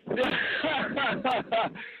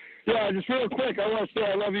 just real quick, I want to say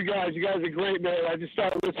I love you guys. You guys are great, man. I just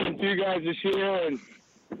started listening to you guys this year, and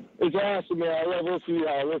it's awesome, man. I love listening to you.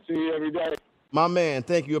 I listen to you every day. My man,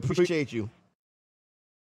 thank you. Appreciate you.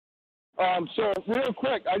 So real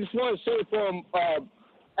quick, I just want to say from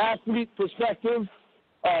athlete perspective,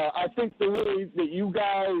 I think the way that you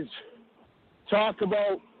guys talk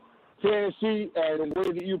about fantasy and the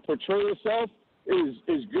way that you portray yourself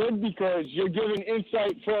is good because you're giving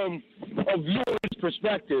insight from a viewer's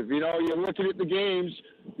perspective. You know, you're looking at the games,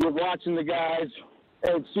 you're watching the guys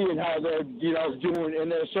and seeing how they're, doing in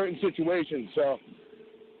their certain situations. So.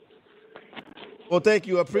 Well, thank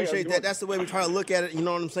you. I appreciate that. That's the way we try to look at it. You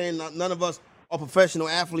know what I'm saying? None of us are professional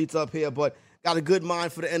athletes up here, but got a good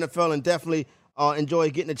mind for the NFL and definitely enjoy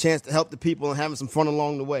getting a chance to help the people and having some fun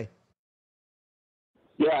along the way.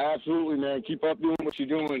 Yeah, absolutely, man. Keep up doing what you're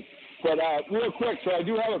doing. But real quick, so I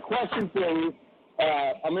do have a question for you.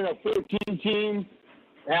 I'm in a 13-team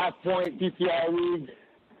half-point PPR league,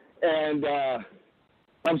 and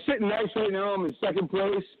I'm sitting nice right now. I'm in second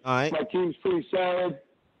place. All right. My team's pretty solid.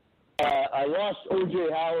 I lost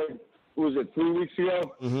O.J. Howard, was it 3 weeks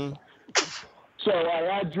ago? Mm-hmm. So I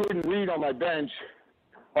had Jordan Reed on my bench.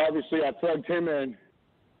 Obviously, I plugged him in.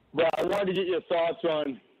 But I wanted to get your thoughts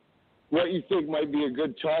on what you think might be a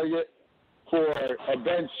good target for a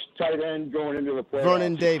bench tight end going into the playoffs.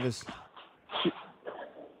 Vernon Davis.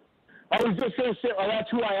 I was just going to say, that's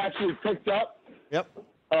who I actually picked up. Yep.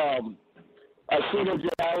 I slid O.J.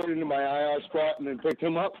 Howard into my IR spot and then picked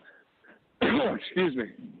him up. Excuse me.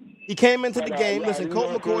 He came into the game. Listen,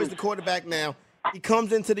 Colt McCoy is the quarterback now. He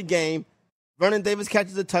comes into the game. Vernon Davis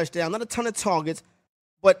catches a touchdown. Not a ton of targets,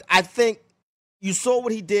 but I think you saw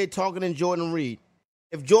what he did targeting Jordan Reed.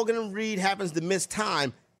 If Jordan Reed happens to miss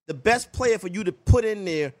time, the best player for you to put in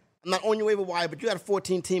there, I'm not on your waiver wire, but you got a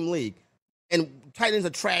 14-team league. And tight ends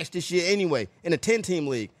are trash this year anyway in a 10-team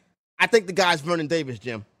league. I think the guy's Vernon Davis,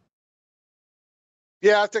 Jim.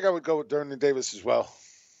 Yeah, I think I would go with Vernon Davis as well.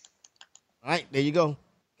 All right, there you go.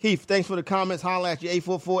 Keith, thanks for the comments. Holla at you,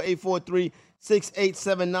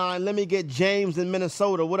 844-843-6879. Let me get James in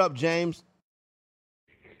Minnesota. What up, James?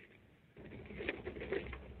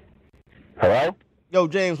 Hello? Yo,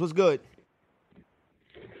 James, what's good?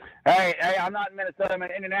 Hey, I'm not in Minnesota. I'm in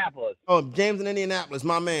Indianapolis. Oh, James in Indianapolis.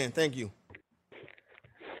 My man. Thank you.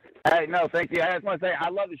 Hey, no, thank you. I just want to say I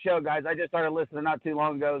love the show, guys. I just started listening not too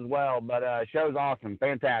long ago as well, but show's awesome.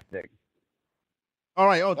 Fantastic. All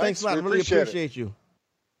right. Oh, thanks a lot. I really appreciate you.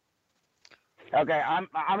 Okay,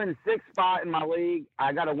 I'm in sixth spot in my league.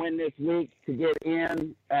 I got to win this week to get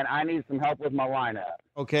in, and I need some help with my lineup.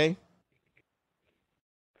 Okay.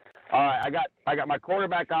 All right, I got my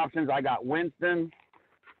quarterback options. I got Winston,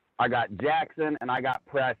 I got Jackson, and I got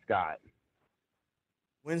Prescott.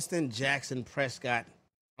 Winston, Jackson, Prescott.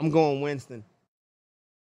 I'm going Winston.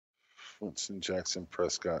 Winston, Jackson,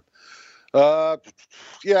 Prescott. Yeah,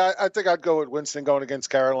 I think I'd go with Winston going against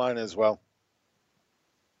Carolina as well.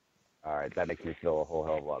 All right, that makes me feel a whole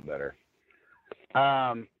hell of a lot better.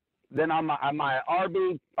 Then on my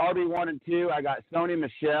RB 1 and 2, I got Sony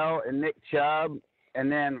Michel and Nick Chubb,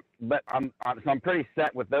 and then I'm pretty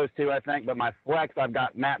set with those two, I think. But my flex, I've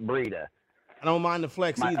got Matt Breida. I don't mind the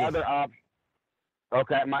flex either.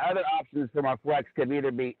 My other options for my flex could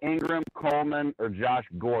either be Ingram, Coleman, or Josh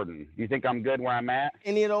Gordon. Do you think I'm good where I'm at?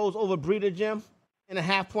 Any of those over Breida, Jim? In a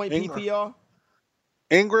half-point PPR?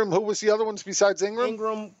 Ingram, who was the other ones besides Ingram?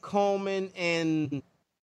 Ingram, Coleman, and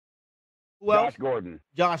who else? Josh Gordon.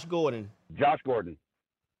 Josh Gordon.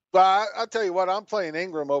 But I'll tell you what, I'm playing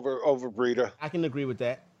Ingram over Breida. I can agree with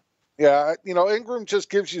that. Yeah, Ingram just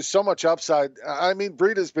gives you so much upside. I mean,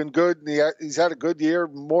 Breida's been good. He's had a good year,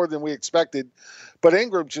 more than we expected. But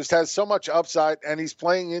Ingram just has so much upside, and he's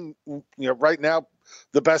playing in, right now,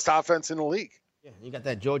 the best offense in the league. Yeah, you got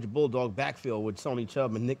that Georgia Bulldog backfield with Sony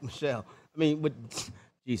Chubb and Nick Michel. I mean, with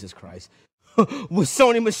Jesus Christ. With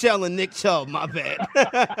Sony Michel and Nick Chubb, my bad.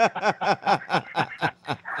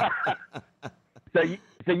 So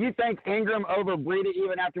you think Ingram over Breida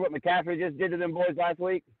even after what McCaffrey just did to them boys last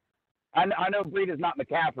week? I know Breida's not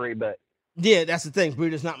McCaffrey, but... Yeah, that's the thing.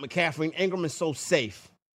 Breida's not McCaffrey. Ingram is so safe.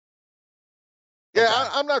 Yeah,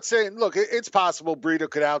 I'm not saying, look, it's possible Breida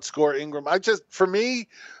could outscore Ingram. For me,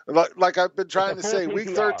 like I've been trying to say, week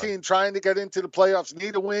 13, trying to get into the playoffs,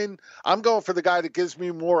 need a win. I'm going for the guy that gives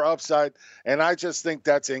me more upside, and I just think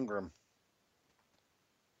that's Ingram.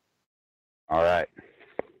 All right.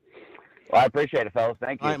 Well, I appreciate it, fellas.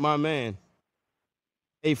 Thank you. All right, my man.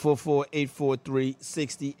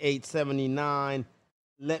 844-843-6879.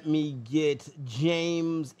 Let me get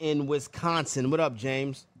James in Wisconsin. What up,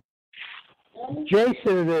 James?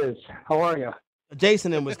 Jason, it is. How are you?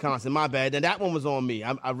 Jason in Wisconsin. My bad. And that one was on me.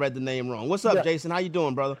 I read the name wrong. What's up, Jason? How you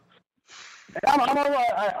doing, brother? I'm all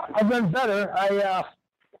right. I've been better. I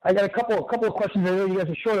got a couple of questions. I know you guys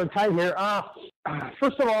are short on time here.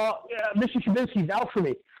 First of all, Mr. Trubinsky's out for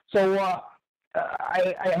me. So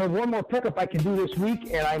I have one more pickup I can do this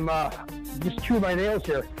week, and I'm just chewing my nails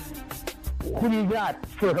here. Who do you got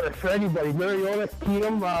for anybody? Mariota,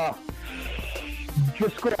 Keenum,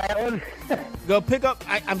 Driscoll, Allen? Go pick up.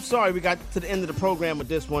 I'm sorry we got to the end of the program with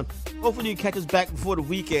this one. Hopefully you catch us back before the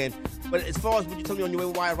weekend. But as far as what you're telling me on your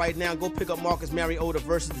waiver wire right now, go pick up Marcus Mariota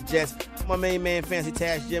versus the Jets. My main man, Fancy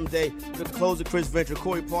Tash, Jim Day, the closer, Chris Venture,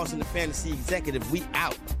 Corey Parson, the fantasy executive. We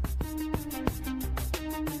out.